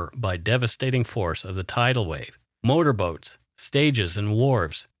shore by devastating force of the tidal wave. Motorboats, stages and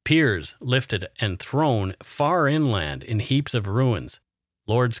wharves, piers lifted and thrown far inland in heaps of ruins.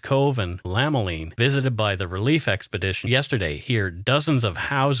 Lord's Cove and Lamoline, visited by the relief expedition yesterday, here dozens of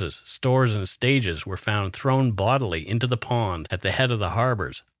houses, stores, and stages were found thrown bodily into the pond at the head of the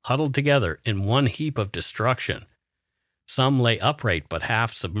harbors, huddled together in one heap of destruction. Some lay upright but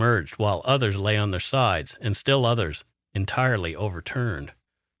half submerged, while others lay on their sides, and still others entirely overturned.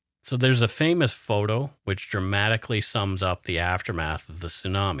 So there's a famous photo which dramatically sums up the aftermath of the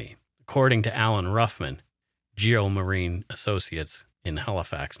tsunami. According to Alan Ruffman, Geomarine Associates in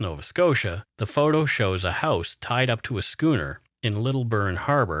Halifax, Nova Scotia, the photo shows a house tied up to a schooner in Little Burn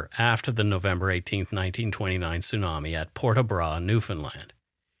Harbor after the November 18, 1929 tsunami at Port-au-Bras, Newfoundland.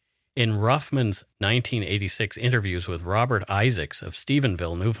 In Ruffman's 1986 interviews with Robert Isaacs of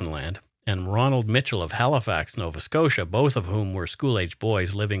Stephenville, Newfoundland, and Ronald Mitchell of Halifax, Nova Scotia, both of whom were school-age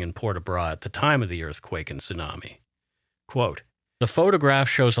boys living in Port-au-Bras at the time of the earthquake and tsunami. Quote, the photograph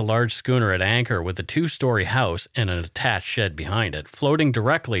shows a large schooner at anchor with a 2-story house and an attached shed behind it, floating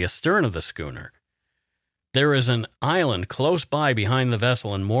directly astern of the schooner. There is an island close by behind the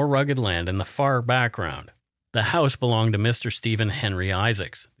vessel and more rugged land in the far background. The house belonged to Mr. Stephen Henry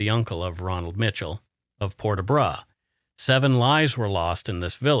Isaacs, the uncle of Ronald Mitchell, of Port-au-Bras. 7 lives were lost in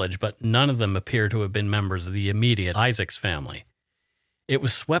this village, but none of them appear to have been members of the immediate Isaacs family. It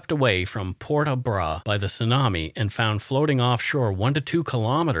was swept away from Port-au-Bras by the tsunami and found floating offshore 1 to 2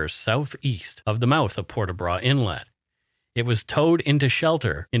 kilometers southeast of the mouth of Port-au-Bras Inlet. It was towed into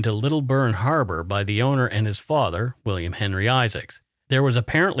shelter into Little Burn Harbor by the owner and his father, William Henry Isaacs. There was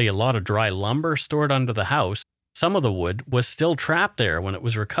apparently a lot of dry lumber stored under the house. Some of the wood was still trapped there when it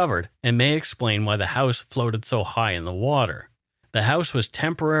was recovered and may explain why the house floated so high in the water. The house was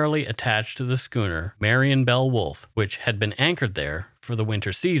temporarily attached to the schooner Marion Bell Wolf, which had been anchored there for the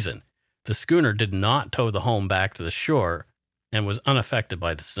winter season. The schooner did not tow the home back to the shore and was unaffected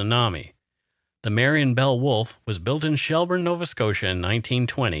by the tsunami. The Marion Bell Wolf was built in Shelburne, Nova Scotia in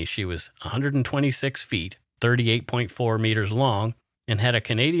 1920. She was 126 feet, 38.4 meters long, and had a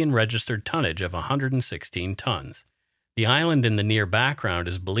Canadian registered tonnage of 116 tons. The island in the near background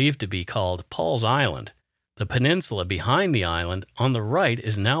is believed to be called Paul's Island. The peninsula behind the island on the right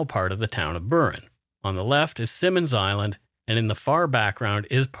is now part of the town of Burin. On the left is Simmons Island, and in the far background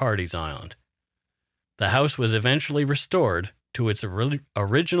is Pardy's Island. The house was eventually restored to its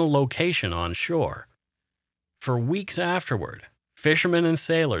original location on shore. For weeks afterward, fishermen and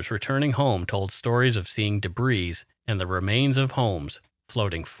sailors returning home told stories of seeing debris and the remains of homes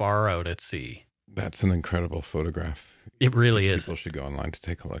floating far out at sea. That's an incredible photograph. It really is. People should go online to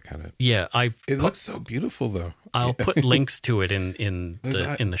take a look at it. Yeah, it looks so beautiful, though. I'll put links to it in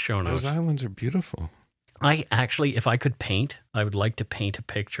the show notes. Those islands are beautiful. I actually, if I could paint, I would like to paint a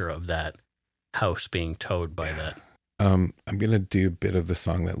picture of that house being towed by that. I'm going to do a bit of the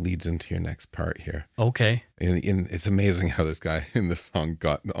song that leads into your next part here. Okay. It's amazing how this guy in the song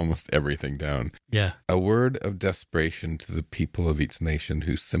got almost everything down. Yeah. A word of desperation to the people of each nation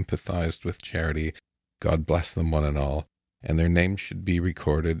who sympathized with charity. God bless them one and all. And their names should be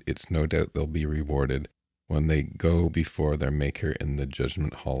recorded. It's no doubt they'll be rewarded when they go before their maker in the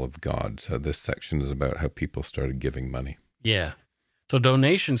judgment hall of God. So this section is about how people started giving money. Yeah. So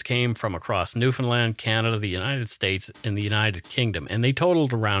donations came from across Newfoundland, Canada, the United States, and the United Kingdom, and they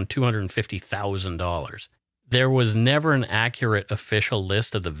totaled around $250,000. There was never an accurate official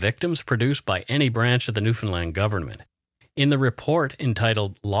list of the victims produced by any branch of the Newfoundland government. In the report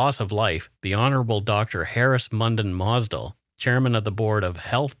entitled Loss of Life, the Honorable Dr. Harris Munden Mosdell, chairman of the board of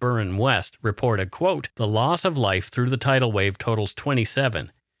Health Burin West, reported, quote, "The loss of life through the tidal wave totals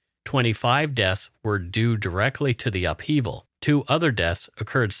 27. 25 deaths were due directly to the upheaval. 2 other deaths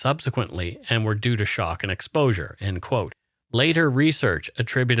occurred subsequently and were due to shock and exposure," end quote. Later research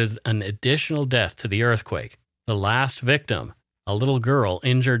attributed an additional death to the earthquake. The last victim, a little girl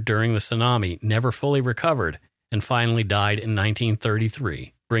injured during the tsunami, never fully recovered and finally died in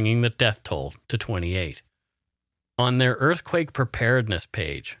 1933, bringing the death toll to 28. On their earthquake preparedness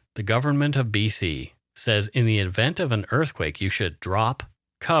page, the government of BC says in the event of an earthquake, you should drop,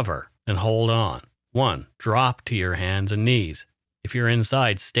 cover, and hold on. 1. Drop to your hands and knees. If you're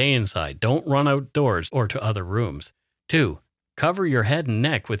inside, stay inside. Don't run outdoors or to other rooms. 2. Cover your head and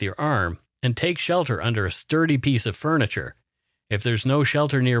neck with your arm and take shelter under a sturdy piece of furniture. If there's no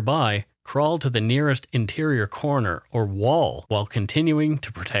shelter nearby, crawl to the nearest interior corner or wall while continuing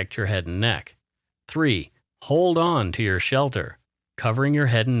to protect your head and neck. 3. Hold on to your shelter, covering your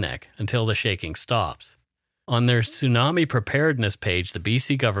head and neck until the shaking stops. On their tsunami preparedness page, the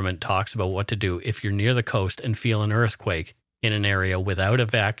BC government talks about what to do if you're near the coast and feel an earthquake in an area without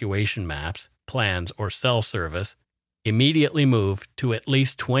evacuation maps, plans, or cell service. Immediately move to at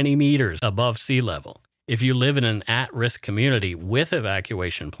least 20 meters above sea level. If you live in an at-risk community with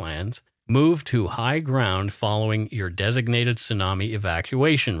evacuation plans, move to high ground following your designated tsunami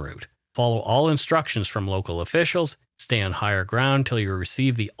evacuation route. Follow all instructions from local officials. Stay on higher ground till you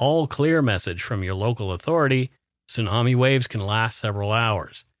receive the all-clear message from your local authority. Tsunami waves can last several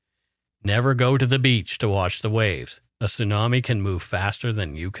hours. Never go to the beach to watch the waves. A tsunami can move faster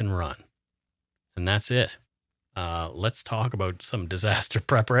than you can run. And that's it. Let's talk about some disaster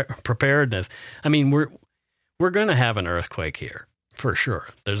preparedness. I mean, we're going to have an earthquake here, for sure.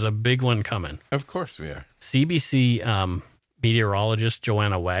 There's a big one coming. Of course we are. CBC meteorologist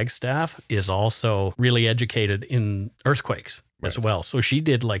Joanna Wagstaff is also really educated in earthquakes as well. So she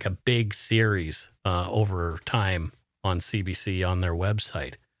did like a big series over time on CBC on their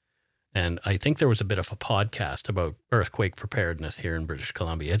website. And I think there was a bit of a podcast about earthquake preparedness here in British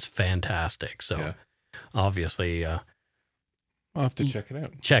Columbia. It's fantastic. So obviously, I'll have to check it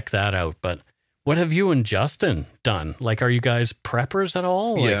out. Check that out. But what have you and Justin done? Like, are you guys preppers at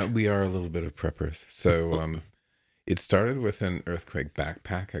all? Yeah, we are a little bit of preppers. So it started with an earthquake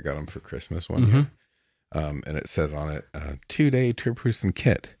backpack. I got them for Christmas one year. And it said on it, 2-day two-person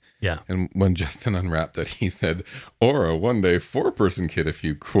kit. Yeah. And when Justin unwrapped it, he said, or a 1-day 4-person kit if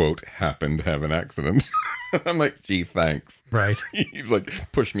you, quote, happen to have an accident. I'm like, gee, thanks. Right. He's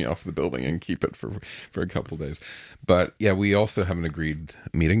like, push me off the building and keep it for a couple of days. But yeah, we also have an agreed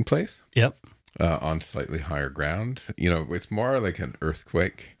meeting place. Yep. On slightly higher ground. You know, it's more like an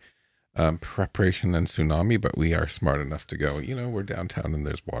earthquake preparation than tsunami, but we are smart enough to go, you know, we're downtown and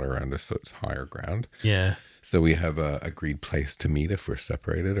there's water around us, so it's higher ground. Yeah. So we have a agreed place to meet if we're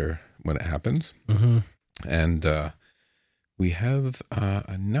separated or when it happens. Mm-hmm. And we have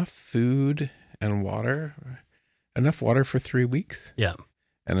enough food and water, enough water for 3 weeks. Yeah.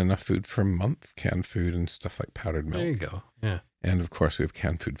 And enough food for a month, canned food and stuff like powdered milk. There you go. Yeah. And of course, we have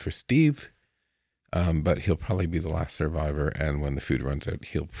canned food for Steve. But he'll probably be the last survivor, and when the food runs out,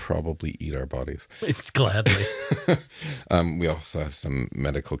 he'll probably eat our bodies. Gladly. We also have some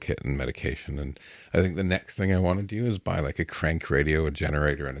medical kit and medication, and I think the next thing I want to do is buy like a crank radio, a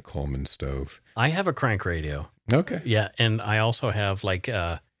generator, and a Coleman stove. I have a crank radio. Okay. Yeah, and I also have like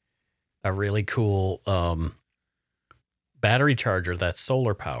a really cool battery charger that's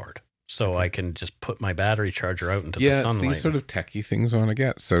solar powered. So I can just put my battery charger out into the sunlight. Yeah, these sort of techie things I want to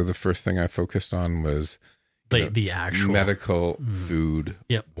get. So the first thing I focused on was the actual medical, food,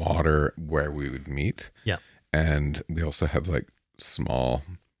 Yep. water, where we would meet. Yeah. And we also have like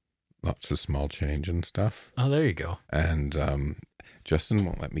lots of small change and stuff. Oh, there you go. And Justin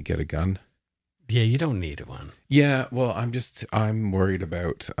won't let me get a gun. Yeah, you don't need one. Yeah, well, I'm worried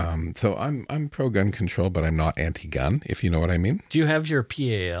about, so I'm pro gun control, but I'm not anti-gun, if you know what I mean. Do you have your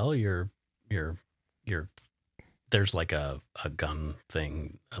PAL, your there's like a gun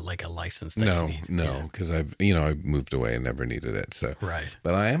thing, like a license that you need? No, because I moved away and never needed it. So, right.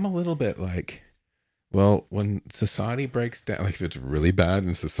 But I am a little bit like, well, when society breaks down, like if it's really bad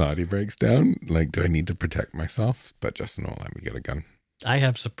and society breaks down, like, do I need to protect myself? But Justin won't let me get a gun. I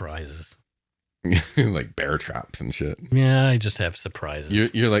have surprises. Like bear traps and shit. Yeah, I just have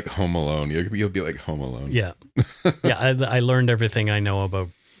surprises. You're like Home Alone. You'll be like Home Alone. Yeah. Yeah, I learned everything I know about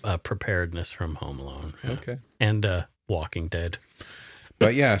preparedness from Home Alone. Yeah. Okay. And Walking Dead.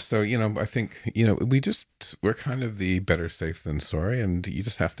 But yeah, so, I think, we're kind of the better safe than sorry. And you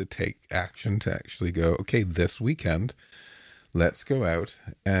just have to take action to actually go, okay, this weekend, let's go out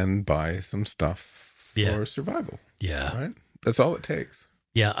and buy some stuff for survival. Yeah. Right? That's all it takes.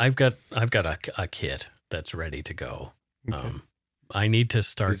 Yeah, I've got a kit that's ready to go. Okay. I need to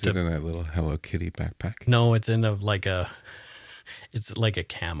start. Is it in a little Hello Kitty backpack? No, it's in it's like a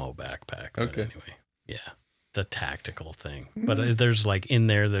camo backpack. Okay. Anyway, yeah, it's a tactical thing. But there's like in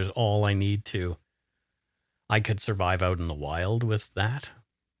there's all I need to. I could survive out in the wild with that,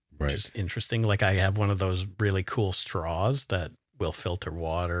 Right. which is interesting. Like I have one of those really cool straws that will filter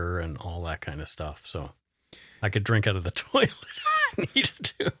water and all that kind of stuff. So I could drink out of the toilet if I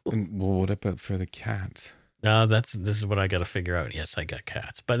needed to. And, well, what about for the cats? This is what I got to figure out. Yes, I got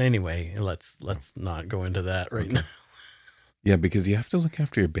cats, but anyway, let's not go into that right now. Yeah, because you have to look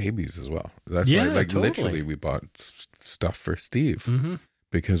after your babies as well. That's Yeah, why, like, totally. literally, we bought stuff for Steve Mm-hmm.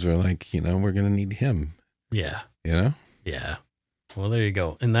 because we're like, we're gonna need him. Yeah, yeah. Well, there you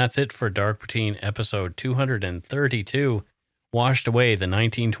go, and that's it for Dark Poutine episode 232. Washed away the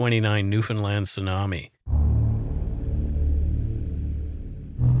 1929 Newfoundland tsunami.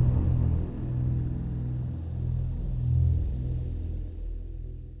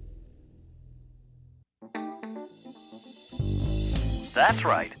 That's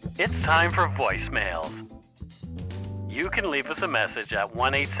right. It's time for voicemails. You can leave us a message at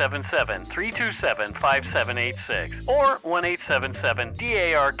 1-877-327-5786 or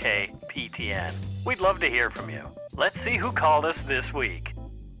 1-877-DARK-PTN. We'd love to hear from you. Let's see who called us this week.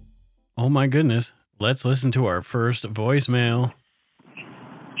 Oh my goodness. Let's listen to our first voicemail.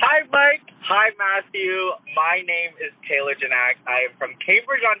 Hi, Mike. Hi, Matthew. My name is Taylor Janak. I am from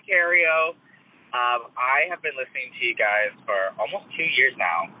Cambridge, Ontario. I have been listening to you guys for almost 2 years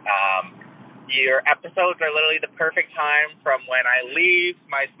now. Your episodes are literally the perfect time from when I leave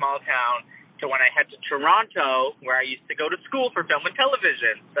my small town to when I head to Toronto, where I used to go to school for film and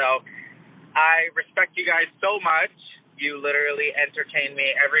television. So I respect you guys so much. You literally entertain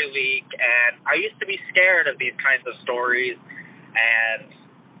me every week, and I used to be scared of these kinds of stories and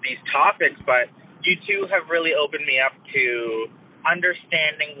these topics, but you two have really opened me up to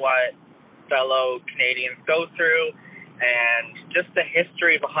understanding what fellow Canadians go through and just the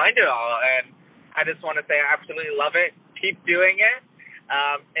history behind it all. And I just want to say I absolutely love it. Keep doing it.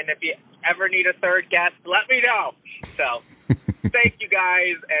 And if you ever need a third guest, let me know. So thank you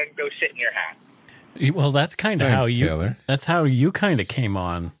guys, and go shit in your hat. Well, that's kind of how you. Taylor. That's how you kind of came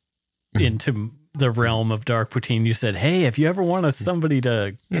on into the realm of Dark Poutine. You said, "Hey, if you ever want somebody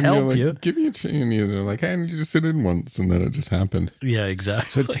to help like, you, give me a chain." And they're like, "Hey, I need you to sit in once," and then it just happened. yeah,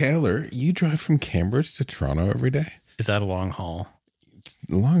 exactly." So Taylor, you drive from Cambridge to Toronto every day? Is that a long haul?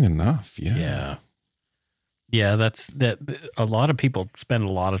 Long enough, yeah. Yeah. Yeah, that's that. A lot of people spend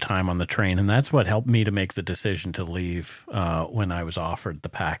a lot of time on the train, and that's what helped me to make the decision to leave when I was offered the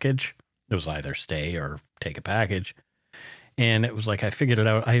package. It was either stay or take a package. And it was like I figured it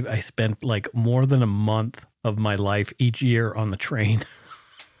out. I spent like more than a month of my life each year on the train.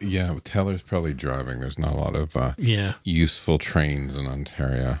 Yeah, but Taylor's probably driving. There's not a lot of Yeah. useful trains in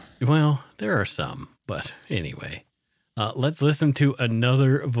Ontario. Well, there are some, but anyway. Let's listen to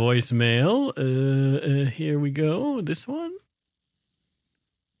another voicemail. Here we go. This one.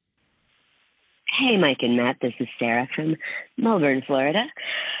 Hey, Mike and Matt, this is Sarah from Melbourne, Florida.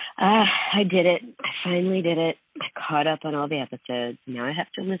 I did it. I finally did it. I caught up on all the episodes. Now I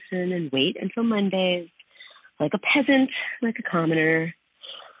have to listen and wait until Mondays, like a peasant, like a commoner.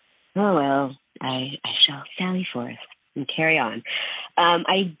 Oh, well, I shall sally forth and carry on.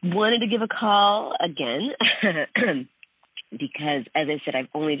 I wanted to give a call again because, as I said, I've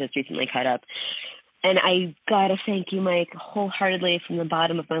only just recently caught up. And I got to thank you, Mike, wholeheartedly from the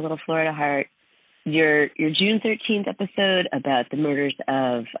bottom of my little Florida heart. Your June 13th episode about the murders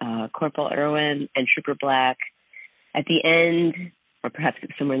of Corporal Irwin and Trooper Black at the end, or perhaps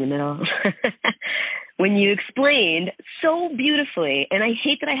it's somewhere in the middle, when you explained so beautifully, and I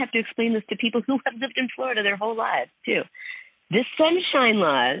hate that I have to explain this to people who have lived in Florida their whole lives, too. The sunshine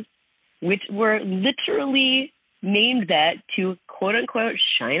laws, which were literally named that to, quote-unquote,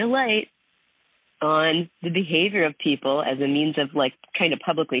 shine a light on the behavior of people as a means of, like, trying to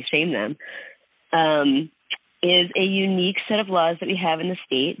publicly shame them, is a unique set of laws that we have in the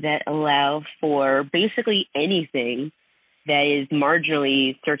state that allow for basically anything that is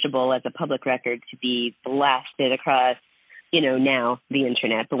marginally searchable as a public record to be blasted across, now the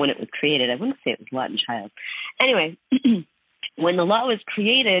internet. But when it was created, I wouldn't say it was Lot and Child. Anyway, when the law was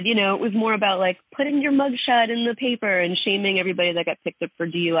created, it was more about like putting your mugshot in the paper and shaming everybody that got picked up for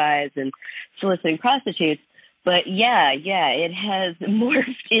DUIs and soliciting prostitutes. But yeah, it has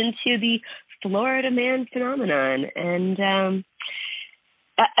morphed into the Florida man phenomenon. And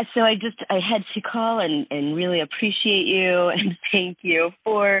so I had to call and really appreciate you and thank you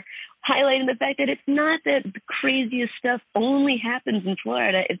for highlighting the fact that it's not that the craziest stuff only happens in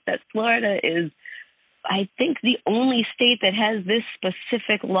Florida. It's that Florida is, I think, the only state that has this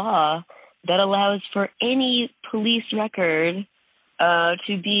specific law that allows for any police record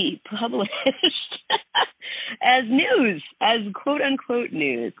to be published as news, as quote-unquote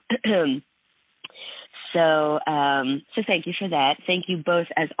news. So thank you for that. Thank you both,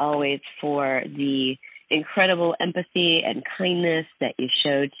 as always, for the incredible empathy and kindness that you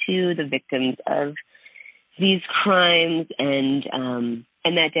showed to the victims of these crimes. And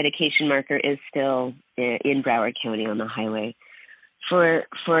that dedication marker is still in Broward County on the highway for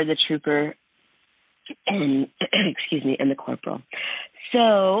the trooper and, and the corporal.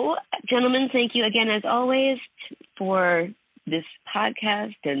 So, gentlemen, thank you again, as always, for this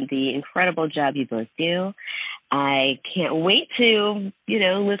podcast and the incredible job you both do. I can't wait to,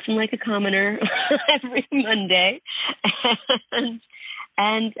 listen like a commoner every Monday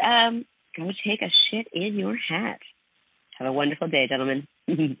and go take a shit in your hat. Have a wonderful day, gentlemen.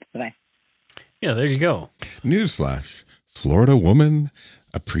 Bye-bye. Yeah, there you go. Newsflash. Florida woman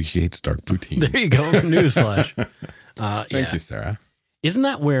appreciates dark poutine. There you go. Newsflash. Thank you, Sarah. Isn't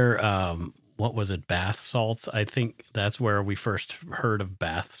that where, what was it, bath salts? I think that's where we first heard of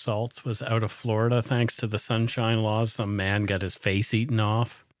bath salts, was out of Florida, thanks to the sunshine laws. Some man got his face eaten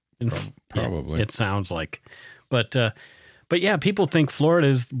off. Probably. It sounds like. But yeah, people think Florida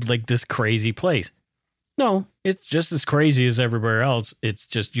is like this crazy place. No, it's just as crazy as everywhere else. It's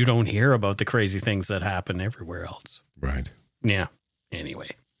just you don't hear about the crazy things that happen everywhere else. Right. Yeah. Anyway,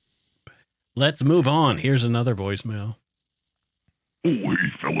 let's move on. Here's another voicemail. Oh, hey,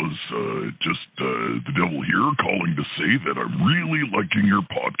 fellas, just the devil here calling to say that I'm really liking your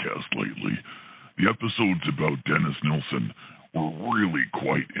podcast lately. The episodes about Dennis Nilsen were really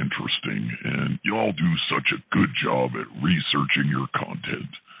quite interesting, and y'all do such a good job at researching your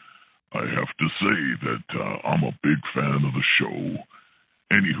content. I have to say that I'm a big fan of the show.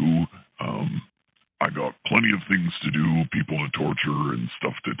 Anywho, I got plenty of things to do, people to torture, and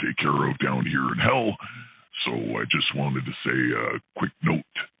stuff to take care of down here in hell. So I just wanted to say a quick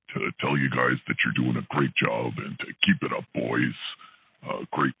note to tell you guys that you're doing a great job and to keep it up, boys.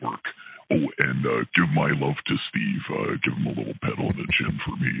 Great work. Oh, and give my love to Steve. Give him a little pet on the chin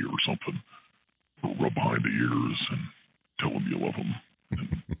for me or something. Or rub behind the ears and tell him you love him.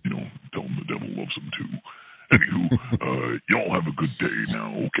 And, tell him the devil loves him too. Anywho, y'all have a good day now,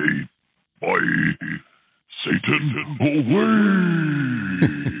 okay? Bye. Satan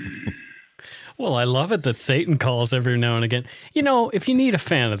away. Well, I love it that Satan calls every now and again. If you need a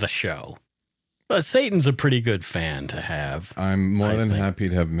fan of the show, Satan's a pretty good fan to have. I'm more than happy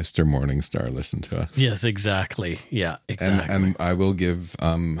to have Mr. Morningstar listen to us. Yes, exactly. Yeah, exactly. And I will give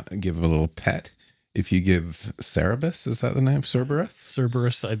a little pet. If you give Cerberus, is that the name? Cerberus,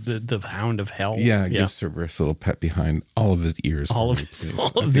 the hound of hell. Yeah, give Cerberus a little pet behind all of his ears. All of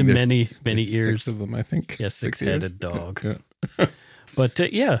the many ears. 6 of them, I think. Yes, six-headed dog. Yeah. But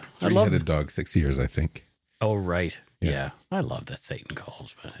yeah, I love 3-headed dog, 6 ears, I think. Oh, right. Yeah. I love that Satan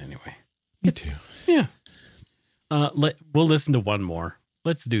calls, but anyway. Me too. Yeah. We'll listen to one more.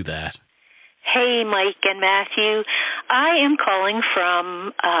 Let's do that. Hey, Mike and Matthew. I am calling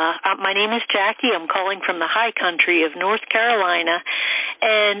from, my name is Jackie. I'm calling from the high country of North Carolina.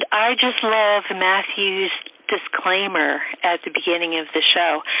 And I just love Matthew's disclaimer at the beginning of the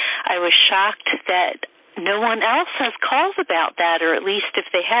show. I was shocked that no one else has called about that, or at least if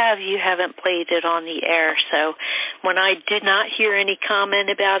they have, you haven't played it on the air. So when I did not hear any comment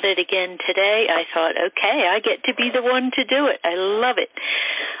about it again today, I thought, okay, I get to be the one to do it. I love it.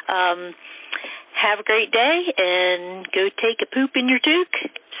 Have a great day, and go take a poop in your toque.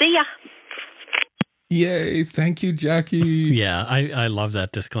 See ya. Yay. Thank you, Jackie. Yeah, I love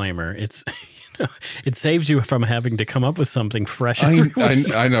that disclaimer. It's it saves you from having to come up with something fresh every week.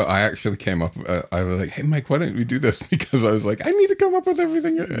 I know. I actually came up. I was like, hey, Mike, why don't we do this? Because I was like, I need to come up with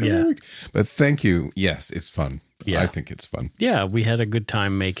everything every week. But thank you. Yes, it's fun. Yeah. I think it's fun. Yeah, we had a good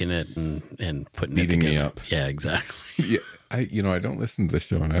time making it and putting Speeding it together. Me up. Yeah, exactly. Yeah, I don't listen to this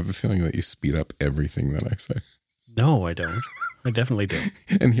show, and I have a feeling that you speed up everything that I say. No, I don't. I definitely don't.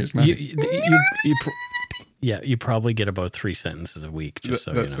 And here's my... You probably get about 3 sentences a week, just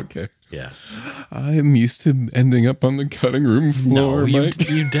so that's you know. okay. Yeah. I am used to ending up on the cutting room floor, No, Mike.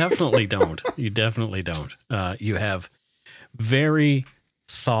 you definitely don't. You definitely don't. You have very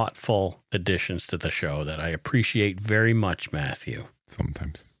thoughtful additions to the show that I appreciate very much, Matthew.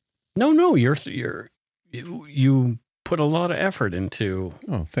 Sometimes. No, you put a lot of effort into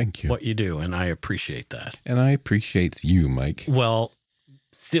thank you. What you do, and I appreciate that. And I appreciate you, Mike. Well,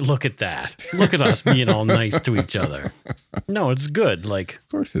 see, look at that. Look at us being all nice to each other. No, it's good. Like, of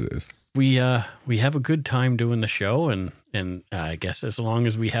course it is. We have a good time doing the show, and I guess as long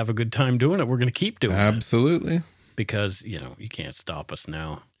as we have a good time doing it, we're going to keep doing it. Absolutely. Because, you can't stop us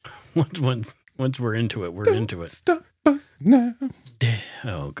now. Once we're into it, we're into it. Stop us now.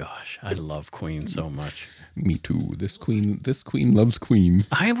 Oh gosh, I love Queen so much. Me too. This queen loves Queen.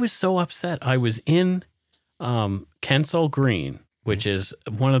 I was so upset. I was in Kensal Green, which is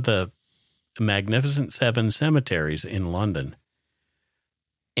one of the Magnificent Seven cemeteries in London.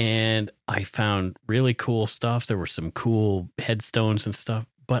 And I found really cool stuff. There were some cool headstones and stuff,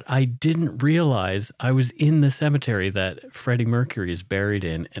 but I didn't realize I was in the cemetery that Freddie Mercury is buried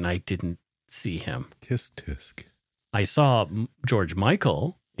in, and I didn't see him. Tisk tisk. I saw George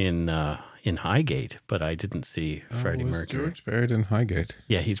Michael in Highgate, but I didn't see Freddie Mercury. George buried in Highgate?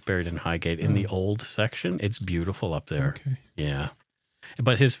 Yeah, he's buried in Highgate in the old section. It's beautiful up there. Okay. Yeah.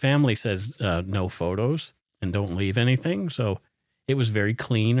 But his family says no photos and don't leave anything. So it was very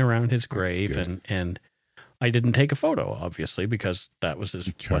clean around his grave. And I didn't take a photo, obviously, because that was his...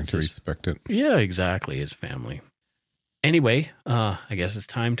 Trying to respect it. Yeah, exactly. His family. Anyway, I guess it's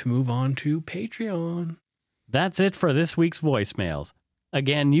time to move on to Patreon. That's it for this week's voicemails.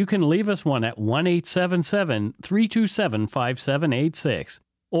 Again, you can leave us one at 1-877-327-5786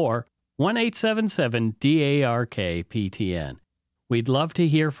 or 1-877-DARK-PTN. We'd love to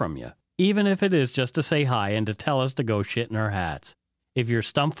hear from you, even if it is just to say hi and to tell us to go shit in our hats. If you're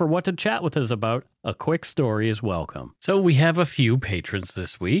stumped for what to chat with us about, a quick story is welcome. So we have a few patrons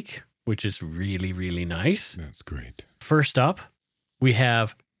this week, which is really, really nice. That's great. First up, we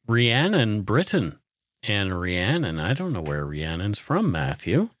have Rhiannon Britton. And Rhiannon, I don't know where Rhiannon's from,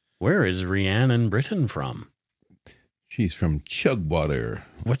 Matthew. Where is Rhiannon Britton from? She's from Chugwater.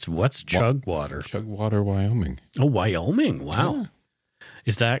 What's Chugwater? Chugwater, Wyoming. Oh, Wyoming. Wow. Yeah.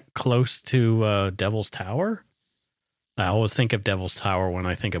 Is that close to Devil's Tower? I always think of Devil's Tower when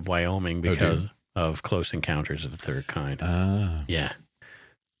I think of Wyoming because of Close Encounters of the Third Kind. Ah. Yeah.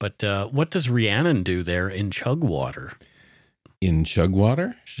 But what does Rhiannon do there in Chugwater? In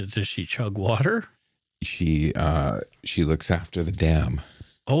Chugwater? Does she chug water? She looks after the dam.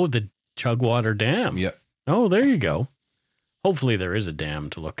 Oh, the Chugwater Dam. Yep. Oh, there you go. Hopefully there is a dam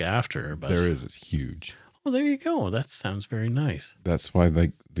to look after. But there is. It's huge. Oh, there you go. That sounds very nice. That's why,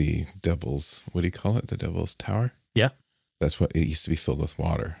 like, the Devil's, what do you call it? The Devil's Tower? Yeah. That's what it used to be, filled with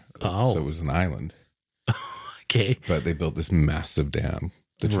water. Oh. So it was an island. Okay. But they built this massive dam,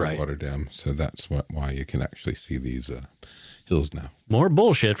 the Chugwater Dam. So that's why you can actually see these hills now. More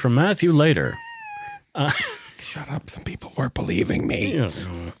bullshit from Matthew later. Shut up. Some people weren't believing me.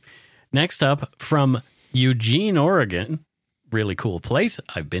 Next up, from Eugene, Oregon. Really cool place.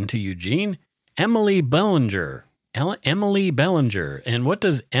 I've been to Eugene. Emily Bellinger. Emily Bellinger. And what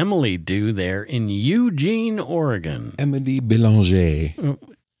does Emily do there in Eugene, Oregon? Emily Belanger.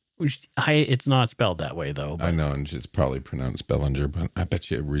 It's not spelled that way, though. I know, and it's probably pronounced Bellinger, but I bet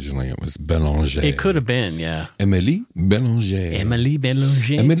you originally it was Belanger. It could have been, yeah. Emily Belanger. Emily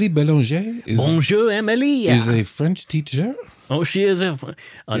Belanger. Emily Belanger is... Bonjour, Emily. Is a French teacher. Oh, she is a...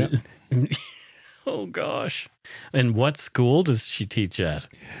 Oh, gosh. And what school does she teach at?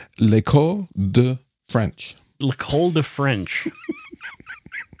 L'École de French. L'École de French.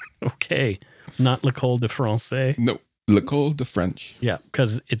 Okay. Not L'École de Français. No, L'École de French. Yeah,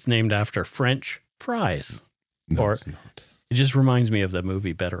 because it's named after French fries. No, Or- it's not. It just reminds me of the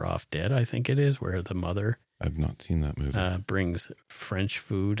movie Better Off Dead, I think it is, where the mother I've not seen that movie. brings French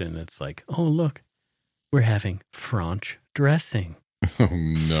food and it's like, oh, look, we're having French dressing, Oh,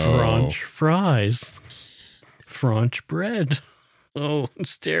 no. French fries, French bread. Oh,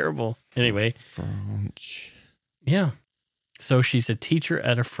 it's terrible. Anyway, French. yeah. So she's a teacher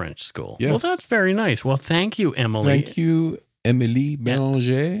at a French school. Yes. Well, that's very nice. Well, thank you, Emily. Thank you, Emily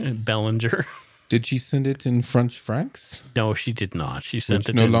Bélanger. Bellinger. Did she send it in French francs? No, she did not. She sent Which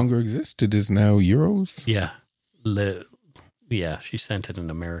it no in, longer exist. It is now euros. Yeah. Yeah, she sent it in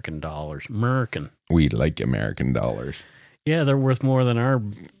American dollars. American. We like American dollars. Yeah, they're worth more than our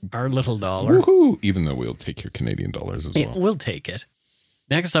little dollar. Woohoo! Even though we'll take your Canadian dollars as Yeah, well. we'll take it.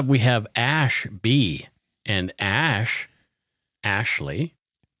 Next up, we have Ash B. And Ashley,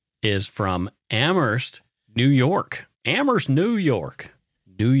 is from Amherst, New York. Amherst, New York.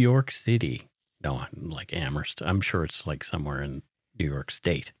 New York City. No, like Amherst. I'm sure it's like somewhere in New York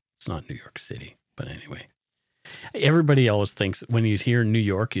State. It's not New York City. But anyway. Everybody always thinks when you hear New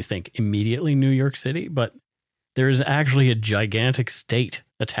York, you think immediately New York City. But there is actually a gigantic state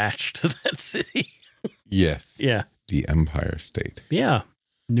attached to that city. Yes. Yeah. The Empire State. Yeah,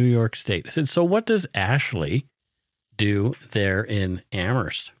 New York State. So what does Ashley do there in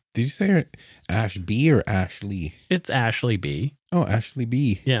Amherst? Did you say Ash B or Ashley? It's Ashley B. Oh, Ashley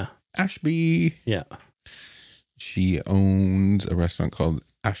B. Yeah, Ashby. yeah. She owns a restaurant called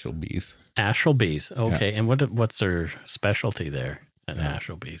Ashelby's. Ashelby's. Okay, and what's their specialty there at Yeah.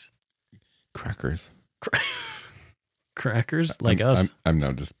 Ashelby's? Crackers. Crackers, like us. I'm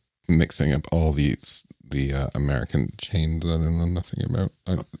now just mixing up all the American chains that I know nothing about.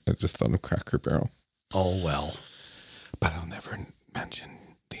 I just thought of Cracker Barrel. Oh, well. But I'll never mention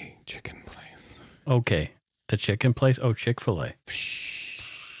the chicken place. Okay, the chicken place? Oh, Chick-fil-A.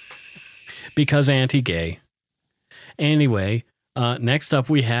 Because anti-gay. Anyway, next up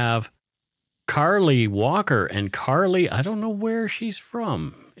we have Carly Walker. And Carly, I don't know where she's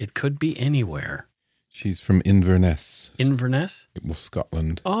from. It could be anywhere. She's from Inverness. Inverness? Well,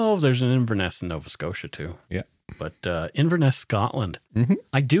 Scotland. Oh, there's an Inverness in Nova Scotia too. Yeah. But Inverness, Scotland. Mm-hmm.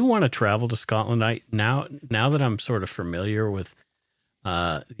 I do want to travel to Scotland. Now that I'm sort of familiar with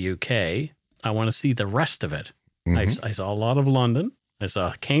the UK, I want to see the rest of it. Mm-hmm. I saw a lot of London. I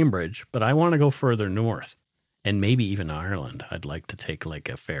saw Cambridge, but I want to go further north and maybe even Ireland. I'd like to take like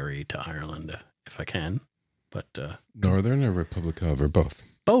a ferry to Ireland if I can. But Northern or Republic of, or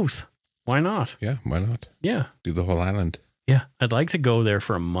both? both. Why not? Yeah, why not? Yeah. Do the whole island. Yeah. I'd like to go there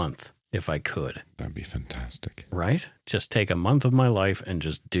for a month if I could. That'd be fantastic. Right? Just take a month of my life and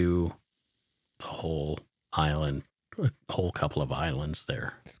just do the whole island, a whole couple of islands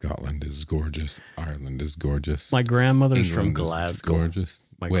there. Scotland is gorgeous. Ireland is gorgeous. My grandmother's from England is Glasgow. gorgeous.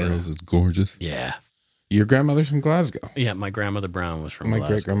 My Wales is gorgeous. Yeah. Your grandmother's from Glasgow. Yeah, my grandmother Brown was from My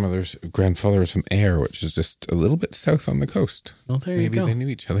Glasgow. great grandmother's grandfather was from Ayr, which is just a little bit south on the coast. Well, there Maybe you go. they knew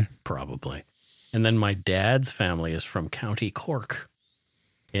each other. Probably. And then my dad's family is from County Cork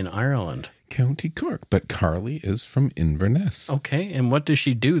in Ireland. County Cork. But Carly is from Inverness. Okay, and what does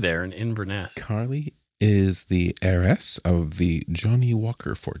she do there in Inverness? Carly is the heiress of the Johnny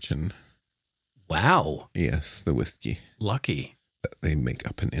Walker fortune. Wow, Yes, the whiskey lucky. that they make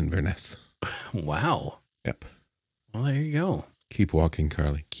up in Inverness. Wow. Yep. Well, there you go. Keep walking,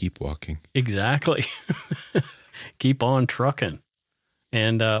 Carly. Keep walking. Exactly. Keep on trucking.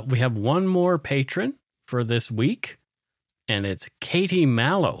 And we have one more patron for this week, and it's Katie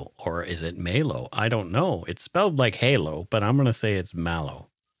Mallow, or is it Malo? I don't know. It's spelled like Halo, but I'm going to say it's Mallow.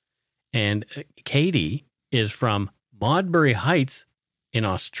 And Katie is from Modbury Heights in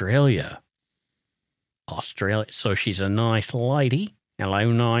Australia. So she's a nice lady.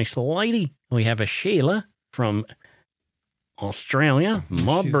 Hello, nice lady. We have a Sheila from Australia,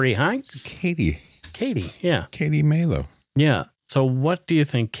 Modbury Heights. Katie. Katie, yeah. Katie Malo. Yeah. So what do you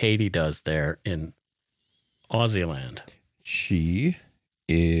think Katie does there in Aussieland? She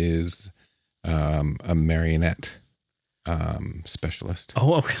is a marionette specialist.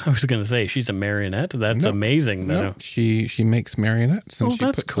 Oh, I was going to say she's a marionette. That's amazing. No, she makes marionettes and Oh, she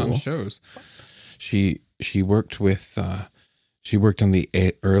that's puts on cool. shows. She worked with she worked on the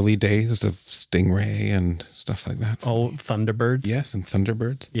early days of Stingray and stuff like that. Oh, Thunderbirds? Yes, and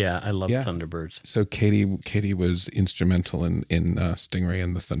Thunderbirds. Yeah, I love Yeah. Thunderbirds. So Katie was instrumental in Stingray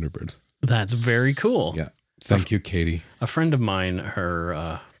and the Thunderbirds. That's very cool. Yeah. Thank you, Katie. A friend of mine,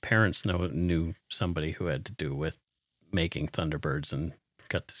 her parents knew somebody who had to do with making Thunderbirds and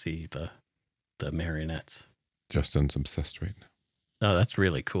got to see the marionettes. Justin's obsessed right now. Oh, that's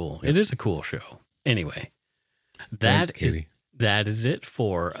really cool. Yep. It is a cool show. Anyway, Thanks, Katie. that is it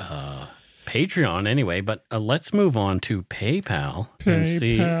for Patreon anyway, but let's move on to PayPal and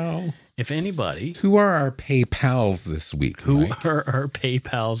see if anybody... Who are our PayPals this week, Who Mike? are our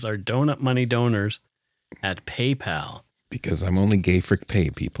PayPals, our donut money donors at PayPal? Because I'm only gay for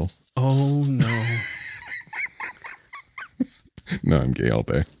pay, people. Oh, no. No, I'm gay all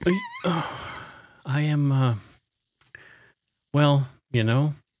day. I am, well, you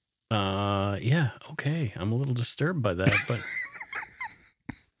know, yeah, okay. I'm a little disturbed by that, but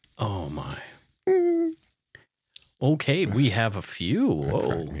oh my. Okay, we have a few.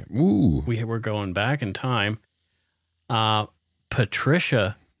 Whoa. Ooh. We're going back in time.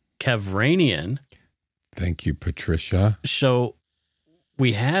 Patricia Kevranian. Thank you, Patricia. So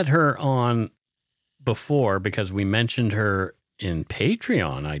we had her on before because we mentioned her in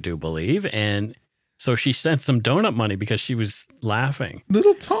Patreon, I do believe. And so she sent some donut money because she was laughing.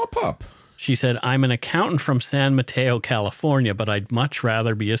 Little top up. She said, I'm an accountant from San Mateo, California, but I'd much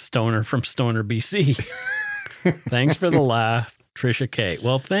rather be a stoner from Stoner, BC. Thanks for the laugh, Trisha K.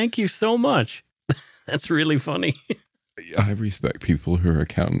 Well, thank you so much. That's really funny. I respect people who are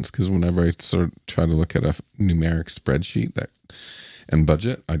accountants because whenever I sort of try to look at a numeric spreadsheet and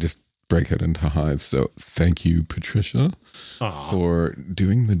budget, I just break it into hives. So thank you, Patricia, for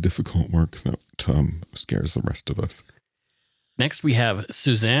doing the difficult work that scares the rest of us. Next, we have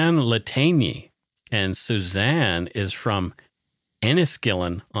Suzanne Latagny, and Suzanne is from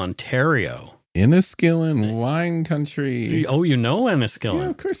Enniskillen, Ontario. Enniskillen, wine country. Oh, you know Enniskillen? Yeah,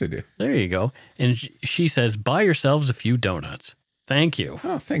 of course I do. There you go. And she says, buy yourselves a few donuts. Thank you.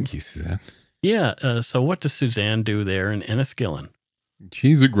 Oh, thank you, Suzanne. Yeah, so what does Suzanne do there in Enniskillen?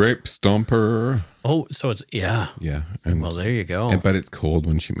 She's a grape stomper. Oh, so it's, yeah. Yeah. And, well, there you go. But it's cold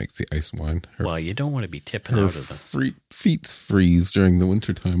when she makes the ice wine. Well, you don't want to be tipping out of the feet freeze during the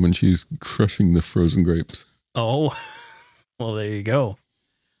wintertime when she's crushing the frozen grapes. Oh, well, there you go.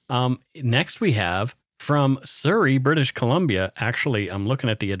 Next we have from Surrey, British Columbia. Actually, I'm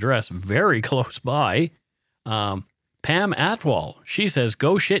looking at the address very close by. Pam Atwal. She says,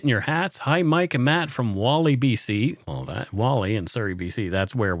 go shit in your hats. Hi, Mike and Matt from Wally, BC. Well, Wally in Surrey, BC.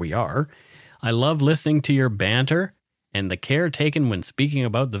 That's where we are. I love listening to your banter and the care taken when speaking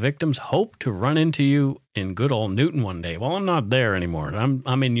about the victims. Hope to run into you in good old Newton one day. Well, I'm not there anymore.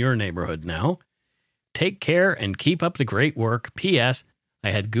 I'm in your neighborhood now. Take care and keep up the great work. P.S. I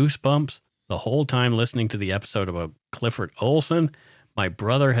had goosebumps the whole time listening to the episode about Clifford Olson. My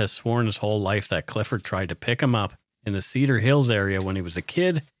brother has sworn his whole life that Clifford tried to pick him up in the Cedar Hills area when he was a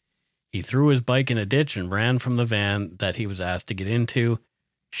kid. He threw his bike in a ditch and ran from the van that he was asked to get into.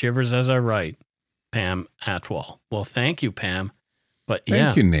 Shivers as I write. Pam Atwal. Well, thank you, Pam. But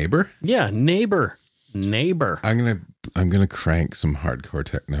thank you, neighbor. Yeah, neighbor. I'm gonna crank some hardcore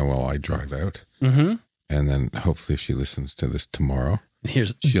techno while I drive out. Mm-hmm. And then hopefully if she listens to this tomorrow,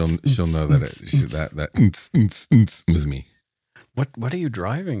 she'll know that that was me. What are you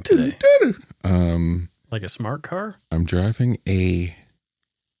driving today? Like a smart car? I'm driving a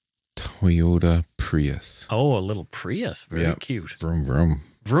Toyota Prius. Oh, a little Prius. Very cute. Vroom, vroom.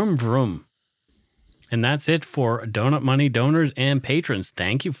 Vroom, vroom. And that's it for Donut Money donors and patrons.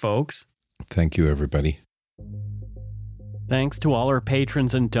 Thank you, folks. Thank you, everybody. Thanks to all our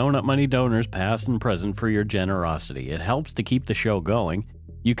patrons and Donut Money donors, past and present, for your generosity. It helps to keep the show going.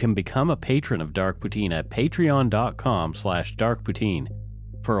 You can become a patron of Dark Poutine at patreon.com/darkpoutine.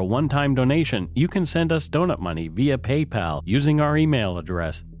 For a one-time donation, you can send us donut money via PayPal using our email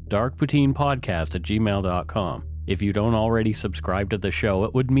address, darkpoutinepodcast@gmail.com. If you don't already subscribe to the show,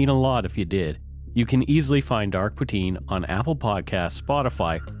 it would mean a lot if you did. You can easily find Dark Poutine on Apple Podcasts,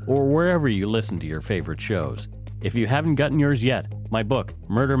 Spotify, or wherever you listen to your favorite shows. If you haven't gotten yours yet, my book,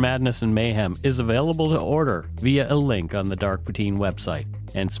 Murder, Madness, and Mayhem, is available to order via a link on the Dark Poutine website.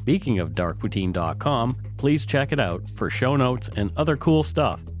 And speaking of darkpoutine.com, please check it out for show notes and other cool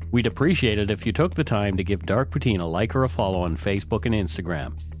stuff. We'd appreciate it if you took the time to give Dark Poutine a like or a follow on Facebook and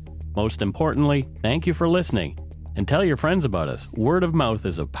Instagram. Most importantly, thank you for listening, and tell your friends about us. Word of mouth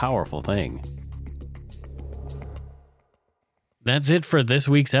is a powerful thing. That's it for this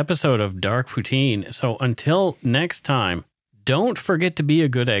week's episode of Dark Poutine. So until next time, don't forget to be a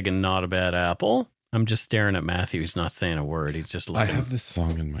good egg and not a bad apple. I'm just staring at Matthew. He's not saying a word. He's just looking. I have this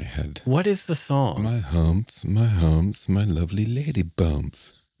song in my head. What is the song? My humps, my lovely lady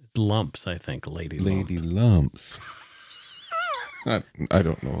bumps. It's lumps, I think. Lady lumps. I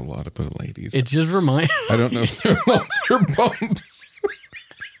don't know a lot about ladies. It just reminds. I don't know if they're lumps or bumps.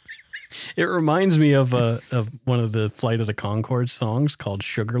 It reminds me of one of the Flight of the Conchords songs called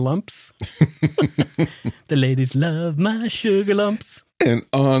Sugar Lumps. The ladies love my sugar lumps. And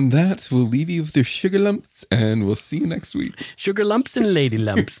on that, we'll leave you with their sugar lumps, and we'll see you next week. Sugar lumps and lady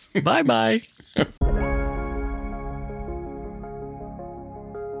lumps. Bye-bye.